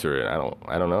can answer it?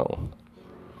 I don't know.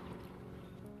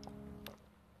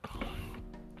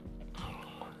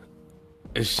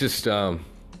 It's just a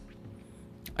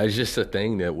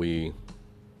thing that we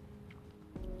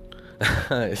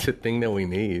it's a thing that we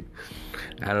need.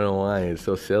 I don't know why. It's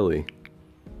so silly.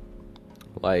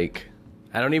 Like,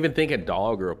 I don't even think a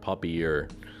dog or a puppy or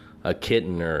a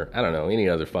kitten or, I don't know, any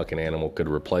other fucking animal could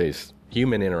replace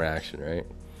human interaction, right?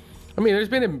 I mean, there's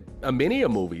been a many of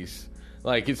movies.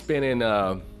 Like, it's been in,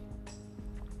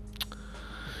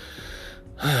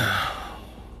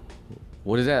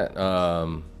 what is that?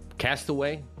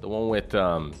 Castaway, the one with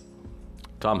Tom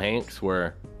Hanks,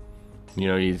 where,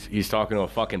 he's talking to a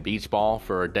fucking beach ball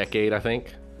for a decade, I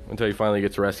think, until he finally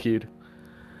gets rescued.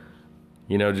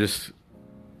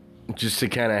 Just to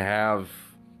kind of have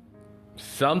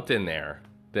something there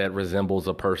that resembles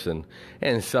a person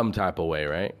in some type of way,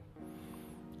 right?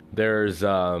 There's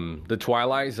the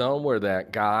Twilight Zone, where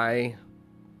that guy,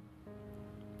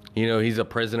 he's a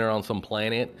prisoner on some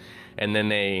planet, and then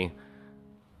they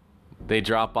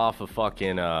drop off a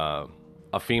fucking a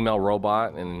female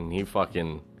robot, and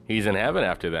he's in heaven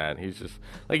after that. He's just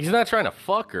like, he's not trying to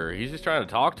fuck her, he's just trying to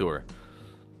talk to her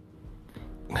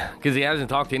because he hasn't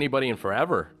talked to anybody in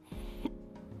forever.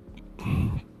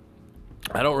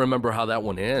 I don't remember how that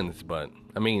one ends, but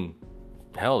I mean,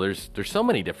 hell, there's so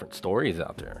many different stories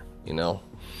out there,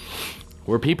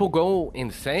 where people go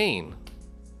insane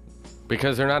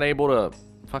because they're not able to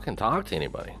fucking talk to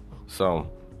anybody. So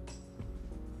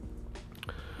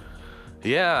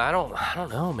yeah, I don't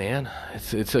know, man.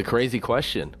 It's a crazy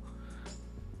question.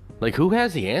 Like, who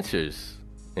has the answers?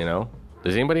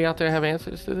 Does anybody out there have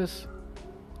answers to this?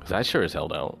 Because I sure as hell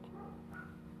don't.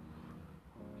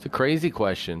 It's a crazy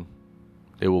question.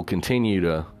 They will continue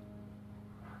to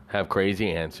have crazy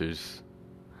answers.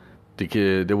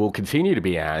 They will continue to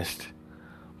be asked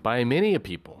by many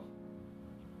people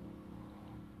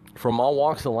from all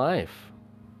walks of life.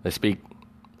 They speak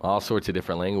all sorts of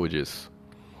different languages.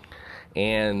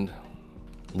 And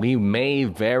we may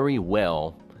very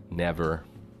well never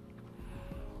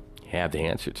have the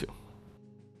answer to.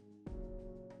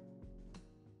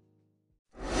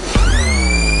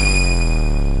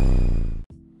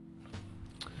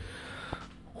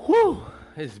 Whew,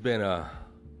 it's been a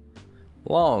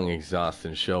long,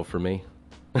 exhausting show for me.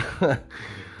 I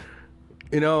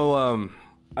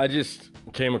just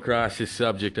came across this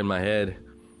subject in my head,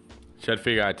 which I'd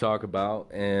figure I'd talk about,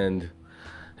 and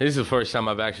this is the first time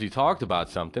I've actually talked about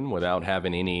something without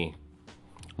having any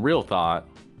real thought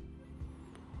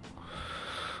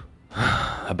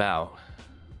about.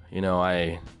 I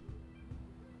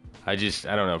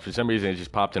don't know, for some reason it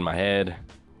just popped in my head.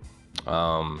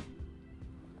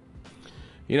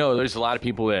 There's a lot of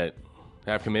people that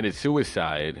have committed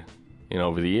suicide,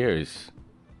 over the years.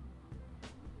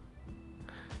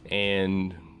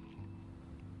 And,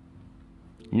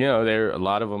 there are a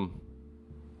lot of them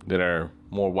that are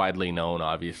more widely known,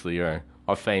 obviously, are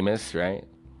famous, right?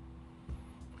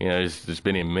 You know, there's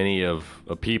been many of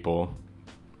people,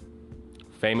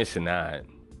 famous and not,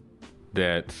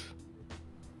 that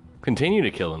continue to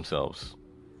kill themselves.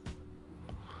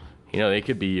 You know, they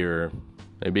could be your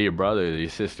brother, your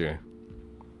sister,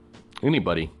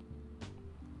 anybody.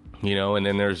 You know, and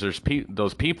then there's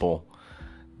those people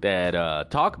that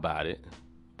talk about it,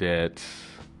 that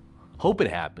hope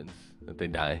it happens, that they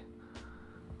die,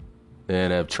 that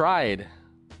have tried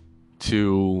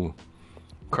to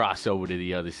cross over to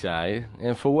the other side,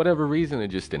 and for whatever reason, it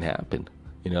just didn't happen.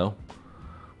 You know,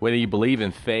 whether you believe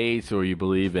in fate or you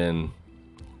believe in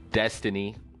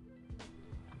destiny,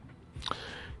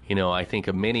 you know, I think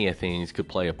many things could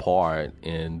play a part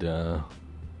in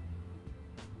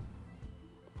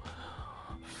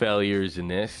failures in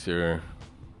this or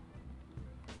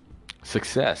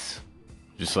success,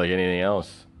 just like anything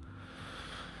else.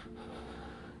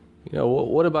 You know,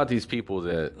 what about these people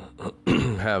that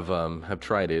have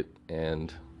tried it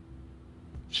and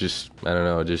just, I don't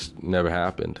know, it just never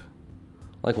happened?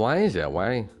 Like, why is that?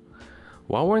 Why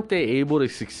weren't they able to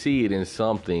succeed in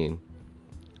something?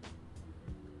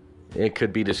 It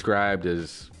could be described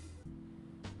as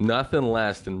nothing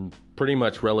less than pretty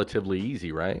much relatively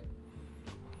easy, right?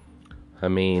 I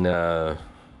mean,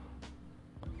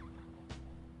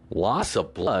 loss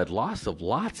of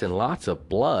lots and lots of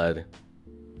blood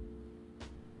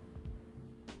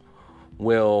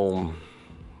will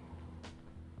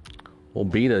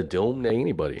be the doom to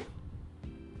anybody.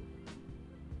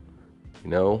 You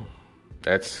know,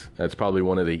 that's probably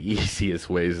one of the easiest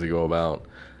ways to go about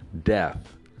death,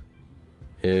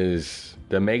 is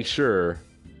to make sure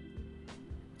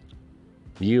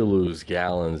you lose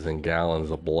gallons and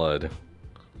gallons of blood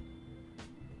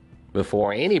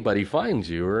before anybody finds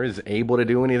you or is able to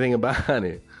do anything about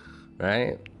it,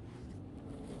 right?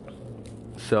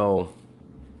 So,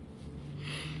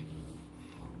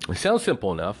 it sounds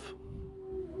simple enough,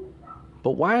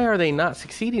 but why are they not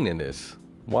succeeding in this?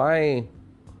 Why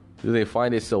do they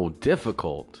find it so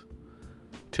difficult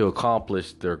to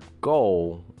accomplish their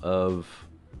goal of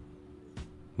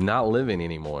not living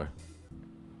anymore?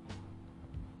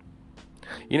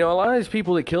 You know, a lot of these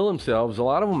people that kill themselves, a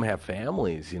lot of them have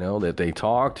families, you know, that they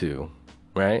talk to,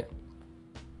 right?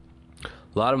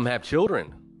 A lot of them have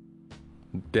children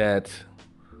that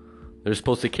they're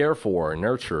supposed to care for and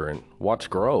nurture and watch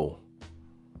grow,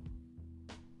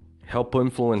 help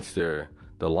influence their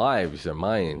lives, their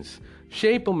minds,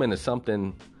 shape them into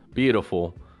something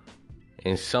beautiful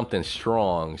and something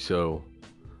strong, so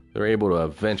they're able to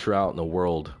venture out in the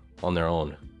world on their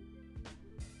own.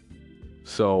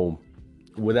 So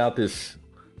without this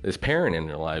parent in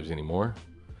their lives anymore,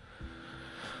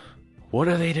 what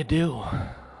are they to do?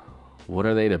 What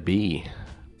are they to be?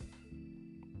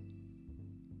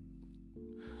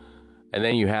 And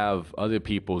then you have other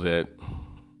people that,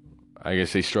 I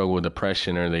guess, they struggle with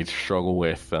depression, or they struggle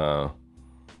with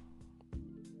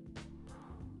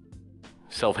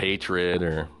self-hatred,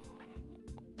 or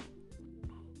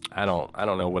I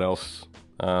don't know what else.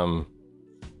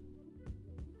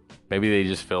 Maybe they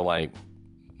just feel like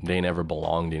they never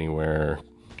belonged anywhere.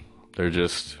 They're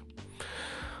just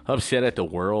upset at the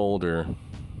world, or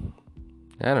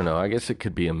I don't know. I guess it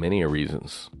could be a many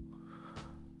reasons.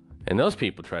 And those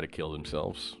people try to kill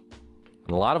themselves,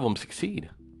 and a lot of them succeed.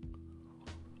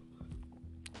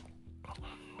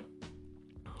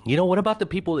 You know, what about the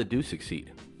people that do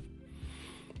succeed?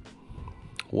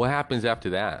 What happens after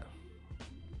that?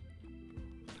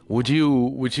 Would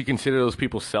you consider those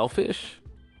people selfish?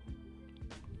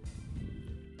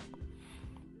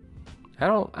 I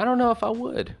don't know if I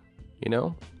would, you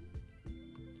know?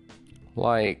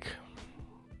 Like,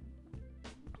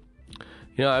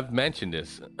 you know, I've mentioned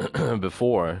this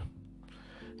before.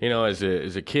 You know, as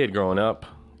a kid growing up,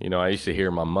 you know, I used to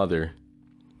hear my mother,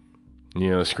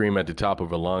 you know, scream at the top of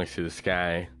her lungs to the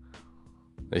sky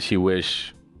that she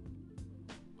wished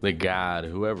that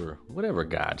God, whatever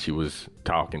God she was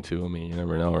talking to, I mean, you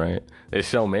never know, right? There's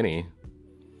so many,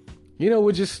 you know,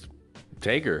 would just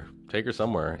take her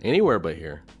somewhere, anywhere but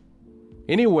here,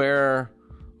 anywhere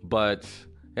but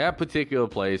that particular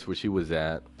place where she was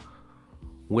at,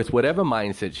 with whatever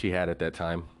mindset she had at that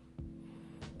time,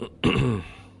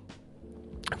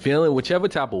 feeling whichever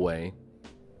type of way,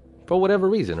 for whatever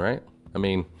reason, right? I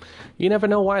mean, you never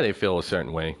know why they feel a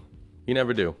certain way. You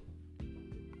never do.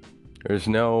 There's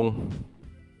no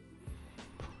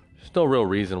real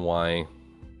reason why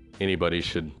anybody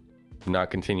should not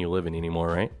continue living anymore,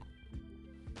 right?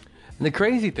 And the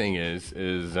crazy thing is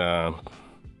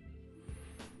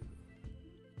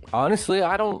honestly,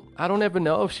 I don't ever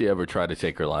know if she ever tried to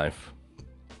take her life.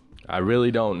 I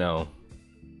really don't know.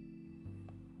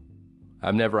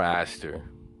 I've never asked her.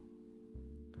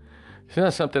 It's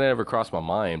not something that ever crossed my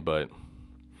mind, but,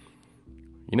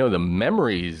 you know, the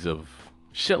memories of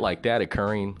shit like that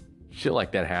occurring, shit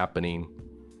like that happening,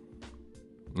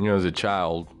 you know, as a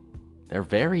child, they're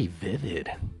very vivid,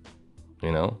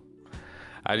 you know?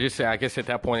 I guess at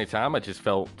that point in time, I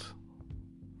felt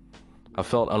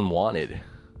unwanted.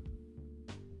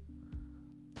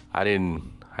 I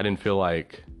didn't feel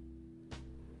like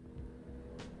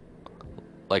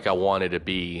I wanted to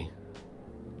be,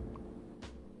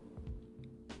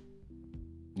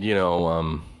 you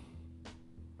know,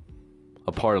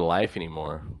 a part of life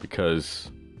anymore,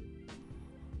 because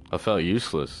I felt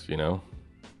useless, you know?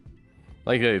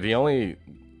 Like the only,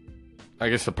 I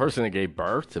guess the person that gave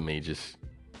birth to me just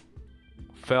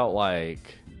felt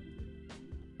like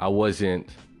I wasn't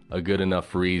a good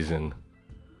enough reason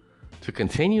to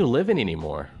continue living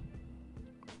anymore.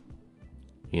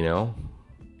 You know?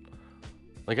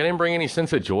 Like, I didn't bring any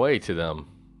sense of joy to them.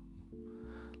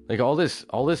 Like, all this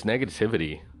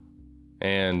negativity.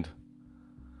 And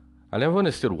I never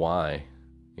understood why,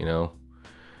 you know?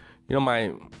 You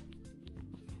know,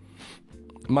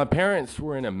 my parents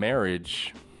were in a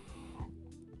marriage.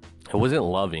 It wasn't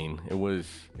loving. It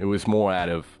was more out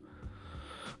of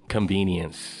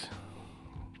convenience,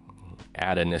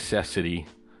 out of necessity.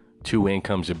 2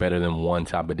 incomes are better than 1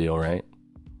 type of deal, right?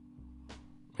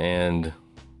 And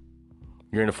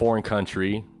you're in a foreign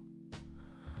country.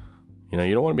 You know,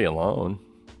 you don't want to be alone.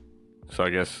 So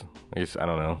I guess I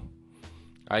don't know.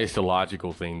 I guess the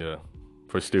logical thing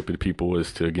for stupid people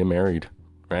is to get married,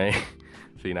 right?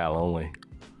 So you're not lonely.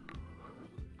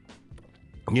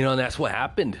 You know, and that's what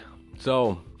happened.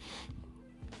 So,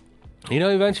 you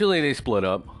know, eventually they split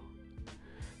up.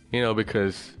 You know,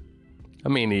 because, I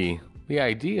mean, the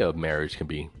idea of marriage can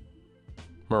be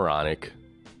moronic,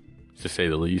 to say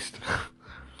the least.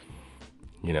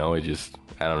 You know, I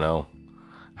don't know.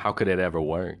 How could it ever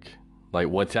work? Like,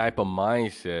 what type of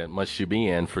mindset must you be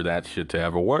in for that shit to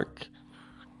ever work?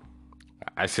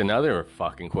 That's another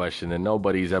fucking question that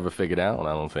nobody's ever figured out,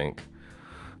 I don't think.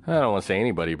 I don't want to say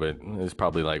anybody, but it's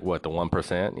probably like, what, the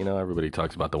 1%? You know, everybody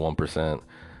talks about the 1%.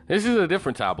 This is a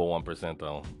different type of 1%,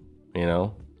 though. You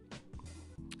know?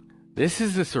 This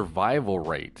is the survival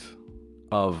rate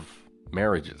of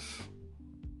marriages.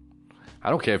 I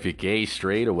don't care if you're gay,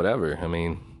 straight, or whatever. I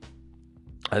mean,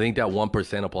 I think that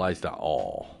 1% applies to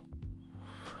all.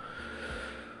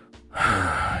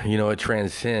 You know, it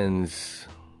transcends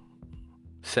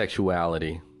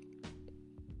sexuality,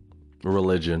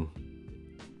 religion.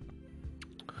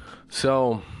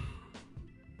 So,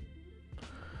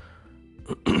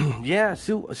 yeah,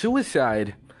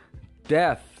 suicide,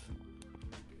 death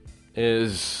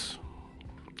is,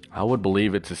 I would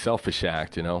believe it's a selfish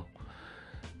act, you know.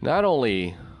 Not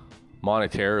only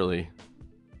monetary,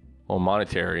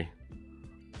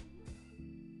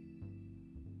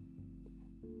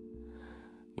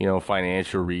 you know,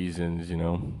 financial reasons, you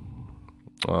know.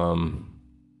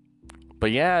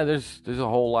 But yeah, there's a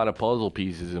whole lot of puzzle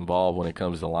pieces involved when it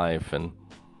comes to life, and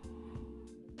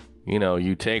you know,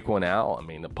 you take one out, I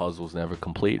mean, the puzzle's never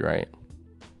complete, right?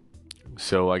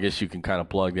 So I guess you can kind of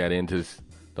plug that into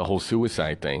the whole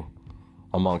suicide thing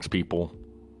amongst people.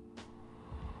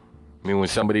 I mean, when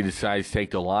somebody decides to take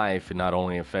their life, it not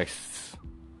only affects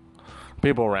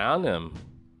people around them,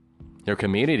 their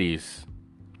communities.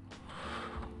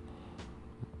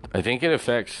 I think it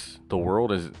affects the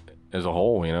world as a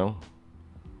whole, you know?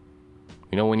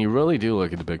 You know, when you really do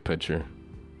look at the big picture,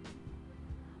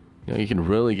 you know, you can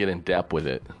really get in depth with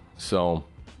it. So,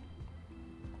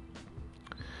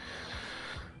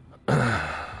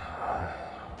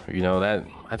 you know, that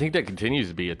I think that continues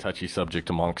to be a touchy subject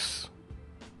amongst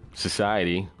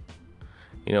society.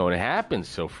 You know, and it happens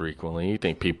so frequently, you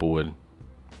think people would,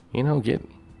 you know, get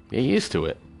used to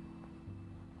it.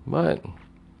 But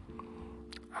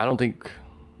I don't think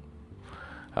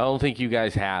you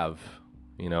guys have,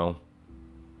 you know.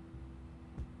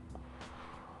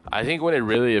 I think when it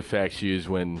really affects you is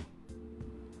when,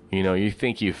 you know, you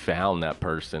think you found that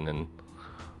person and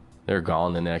they're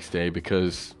gone the next day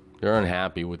because they're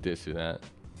unhappy with this or that.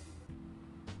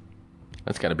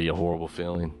 That's got to be a horrible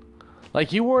feeling.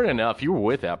 Like, you weren't enough. You were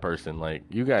with that person. Like,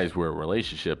 you guys were a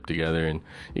relationship together and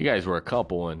you guys were a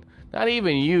couple, and not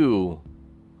even you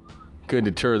could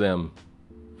deter them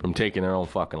from taking their own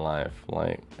fucking life.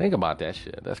 Like, think about that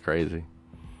shit. That's crazy.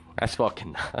 That's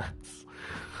fucking nuts.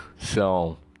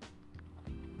 So,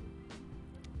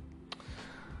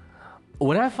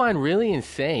 what I find really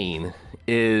insane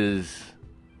is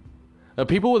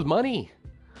people with money.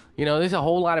 You know, there's a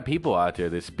whole lot of people out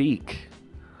there that speak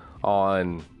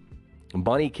on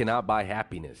money cannot buy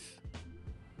happiness.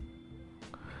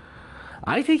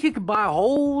 I think you could buy a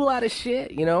whole lot of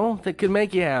shit, that could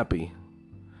make you happy.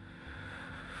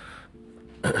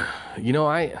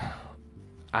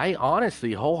 I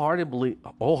honestly,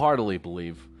 wholeheartedly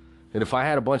believe that if I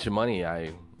had a bunch of money,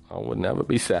 I would never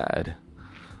be sad.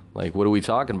 Like, what are we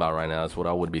talking about right now? That's what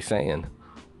I would be saying.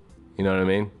 You know what I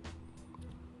mean?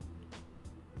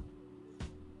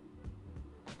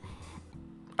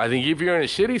 I think if you're in a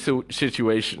shitty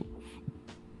situation,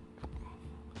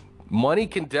 money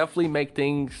can definitely make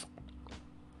things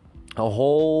a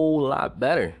whole lot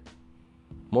better,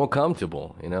 more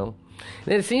comfortable, And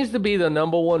it seems to be the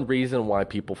number one reason why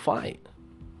people fight.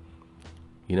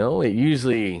 It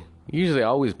usually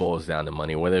always boils down to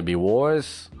money, whether it be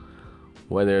wars,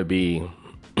 whether it be,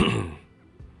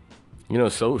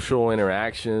 social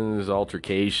interactions,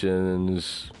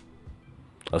 altercations,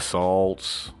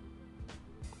 assaults,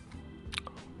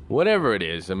 whatever it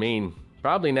is. I mean,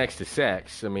 probably next to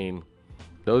sex. I mean,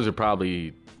 those are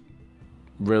probably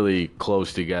really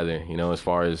close together, as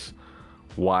far as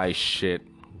why shit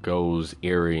goes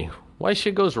eerie, why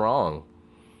shit goes wrong.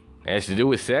 It has to do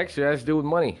with sex, it has to do with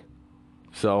money.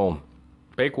 So,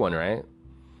 pick one, right?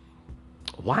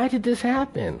 Why did this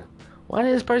happen? Why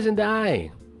did this person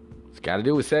die? It's got to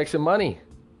do with sex and money.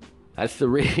 That's the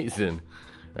reason,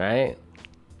 right?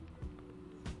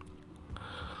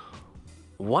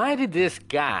 Why did this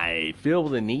guy feel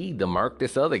the need to mark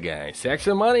this other guy? Sex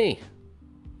and money,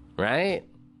 right?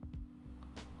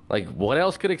 Like, what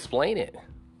else could explain it?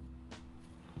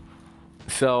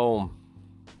 So,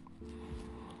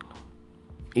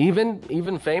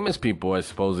 even famous people are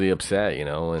supposedly upset,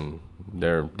 and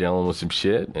they're dealing with some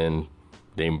shit, and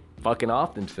they fucking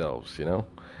off themselves,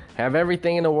 Have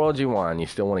everything in the world you want, and you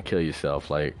still want to kill yourself.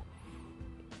 Like,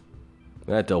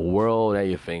 got the world at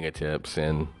your fingertips,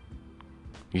 and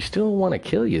you still want to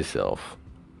kill yourself.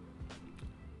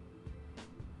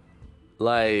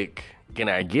 Like, can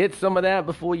I get some of that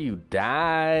before you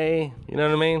die? You know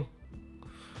what I mean?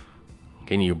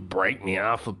 Can you break me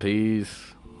off a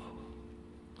piece?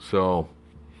 So,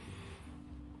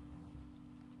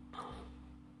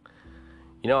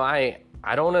 I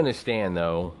don't understand,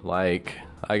 though. Like,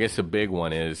 I guess a big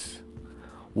one is,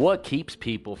 what keeps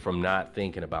people from not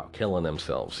thinking about killing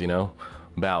themselves,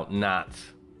 About not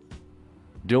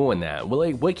doing that. Well,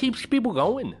 like, what keeps people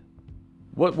going?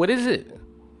 What is it?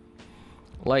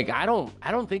 Like, I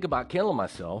don't think about killing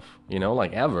myself,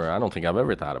 like, ever. I don't think I've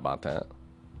ever thought about that.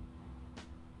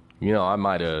 I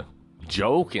might have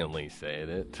jokingly said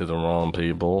it to the wrong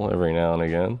people every now and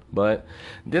again, but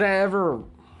did I ever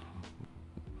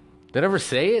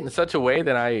say it in such a way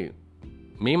that I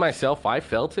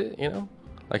felt it,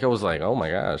 Like, I was like, oh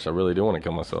my gosh, I really do want to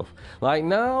kill myself. Like,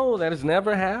 no, that has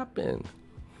never happened.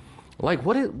 Like,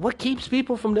 what keeps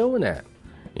people from doing that?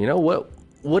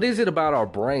 What is it about our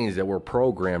brains that we're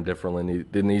programmed differently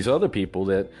than these other people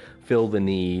that feel the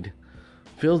need,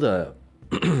 feel the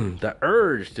the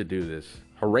urge to do this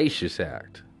horrendous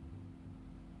act?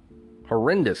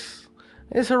 Horrendous.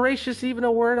 Is horrendous even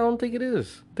a word? I don't think it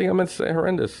is. I think I meant to say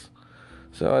horrendous.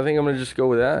 So I think I'm going to just go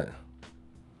with that.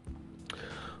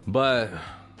 But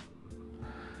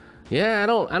yeah, I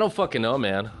don't fucking know,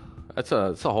 man. It's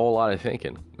a whole lot of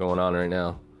thinking going on right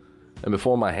now. And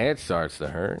before my head starts to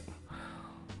hurt,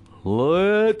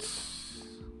 let's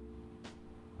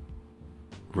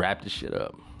wrap this shit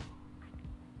up.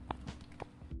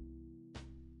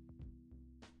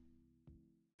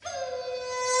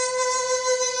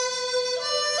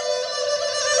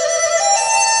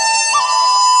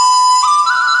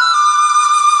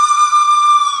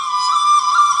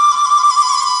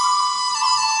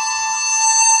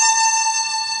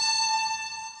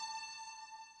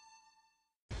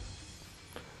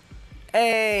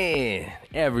 Hey,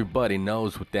 everybody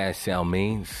knows what that sound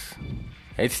means.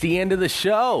 It's the end of the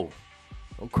show.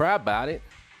 Don't cry about it.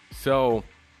 So,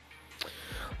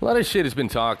 a lot of shit has been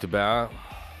talked about,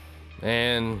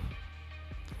 and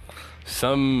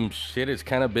some shit has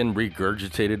kind of been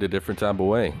regurgitated a different type of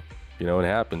way. It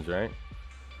happens, right?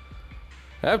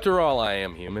 After all, I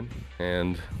am human,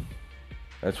 and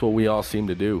that's what we all seem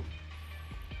to do.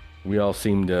 We all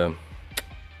seem to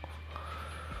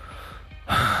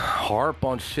harp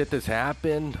on shit that's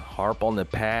happened, harp on the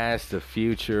past, the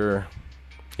future,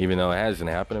 even though it hasn't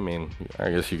happened. I mean,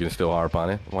 I guess you can still harp on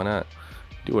it. Why not?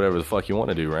 Do whatever the fuck you want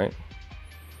to do, right?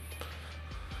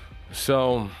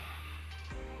 So,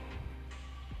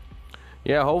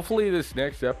 yeah, hopefully this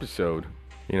next episode,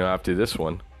 after this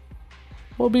one,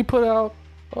 will be put out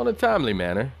on a timely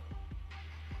manner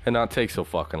and not take so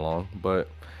fucking long, but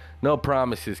no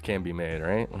promises can be made,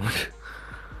 right?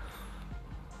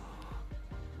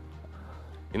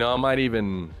 I might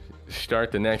even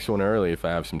start the next one early if I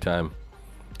have some time.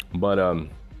 But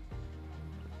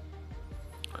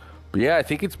yeah, I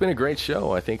think it's been a great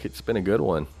show. I think it's been a good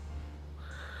one.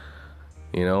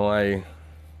 You know, I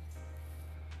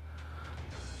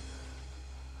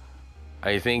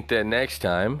think that next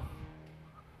time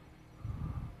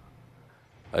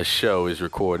a show is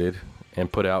recorded and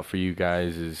put out for you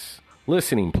guys'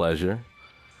 listening pleasure,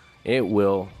 it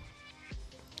will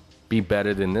be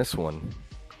better than this one.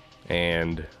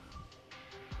 And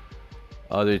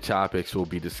other topics will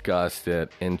be discussed that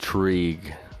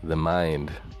intrigue the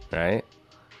mind, right?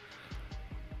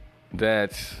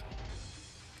 That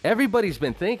everybody's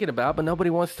been thinking about, but nobody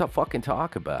wants to fucking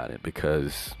talk about it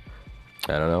because,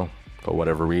 I don't know, for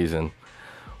whatever reason,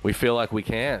 we feel like we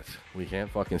can't. We can't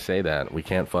fucking say that. We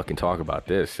can't fucking talk about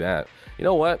this, that. You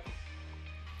know what?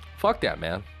 Fuck that,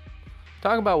 man.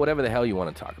 Talk about whatever the hell you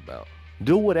want to talk about.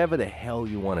 Do whatever the hell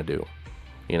you want to do,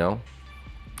 you know?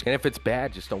 And if it's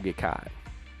bad, just don't get caught.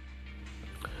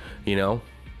 You know?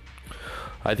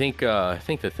 I think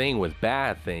the thing with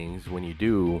bad things, when you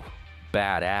do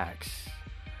bad acts,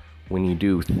 when you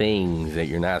do things that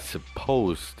you're not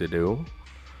supposed to do,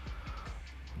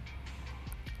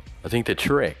 I think the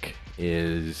trick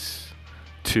is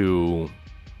to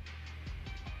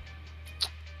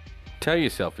tell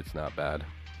yourself it's not bad.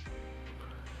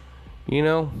 You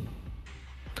know?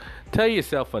 Tell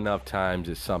yourself enough times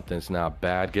that something's not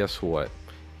bad. Guess what?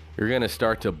 You're going to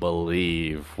start to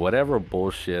believe whatever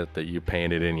bullshit that you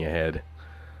painted in your head.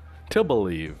 To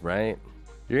believe, right?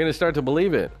 You're going to start to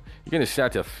believe it. You're going to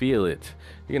start to feel it.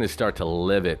 You're going to start to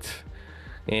live it.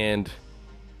 And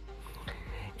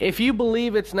if you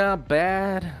believe it's not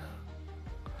bad,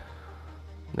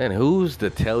 then who's to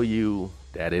tell you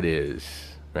that it is,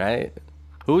 right?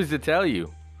 Who's to tell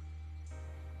you?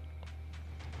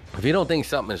 If you don't think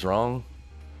something is wrong,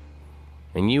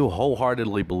 and you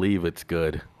wholeheartedly believe it's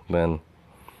good, then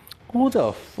who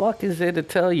the fuck is there to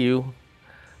tell you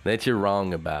that you're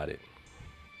wrong about it?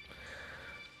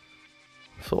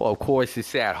 So, of course,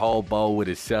 it's that hobo with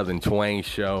his Southern Twang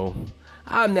show.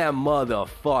 I'm that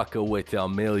motherfucker with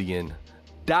 $1 million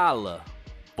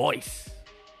voice.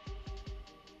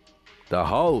 The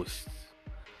host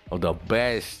of the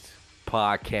best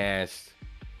podcast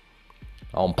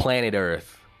on planet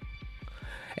Earth.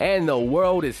 And the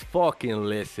world is fucking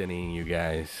listening, you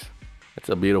guys. That's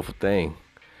a beautiful thing.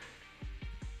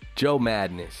 Joe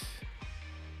Madness.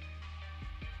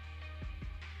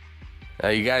 Now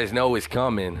you guys know it's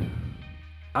coming.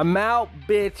 I'm out,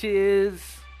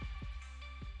 bitches.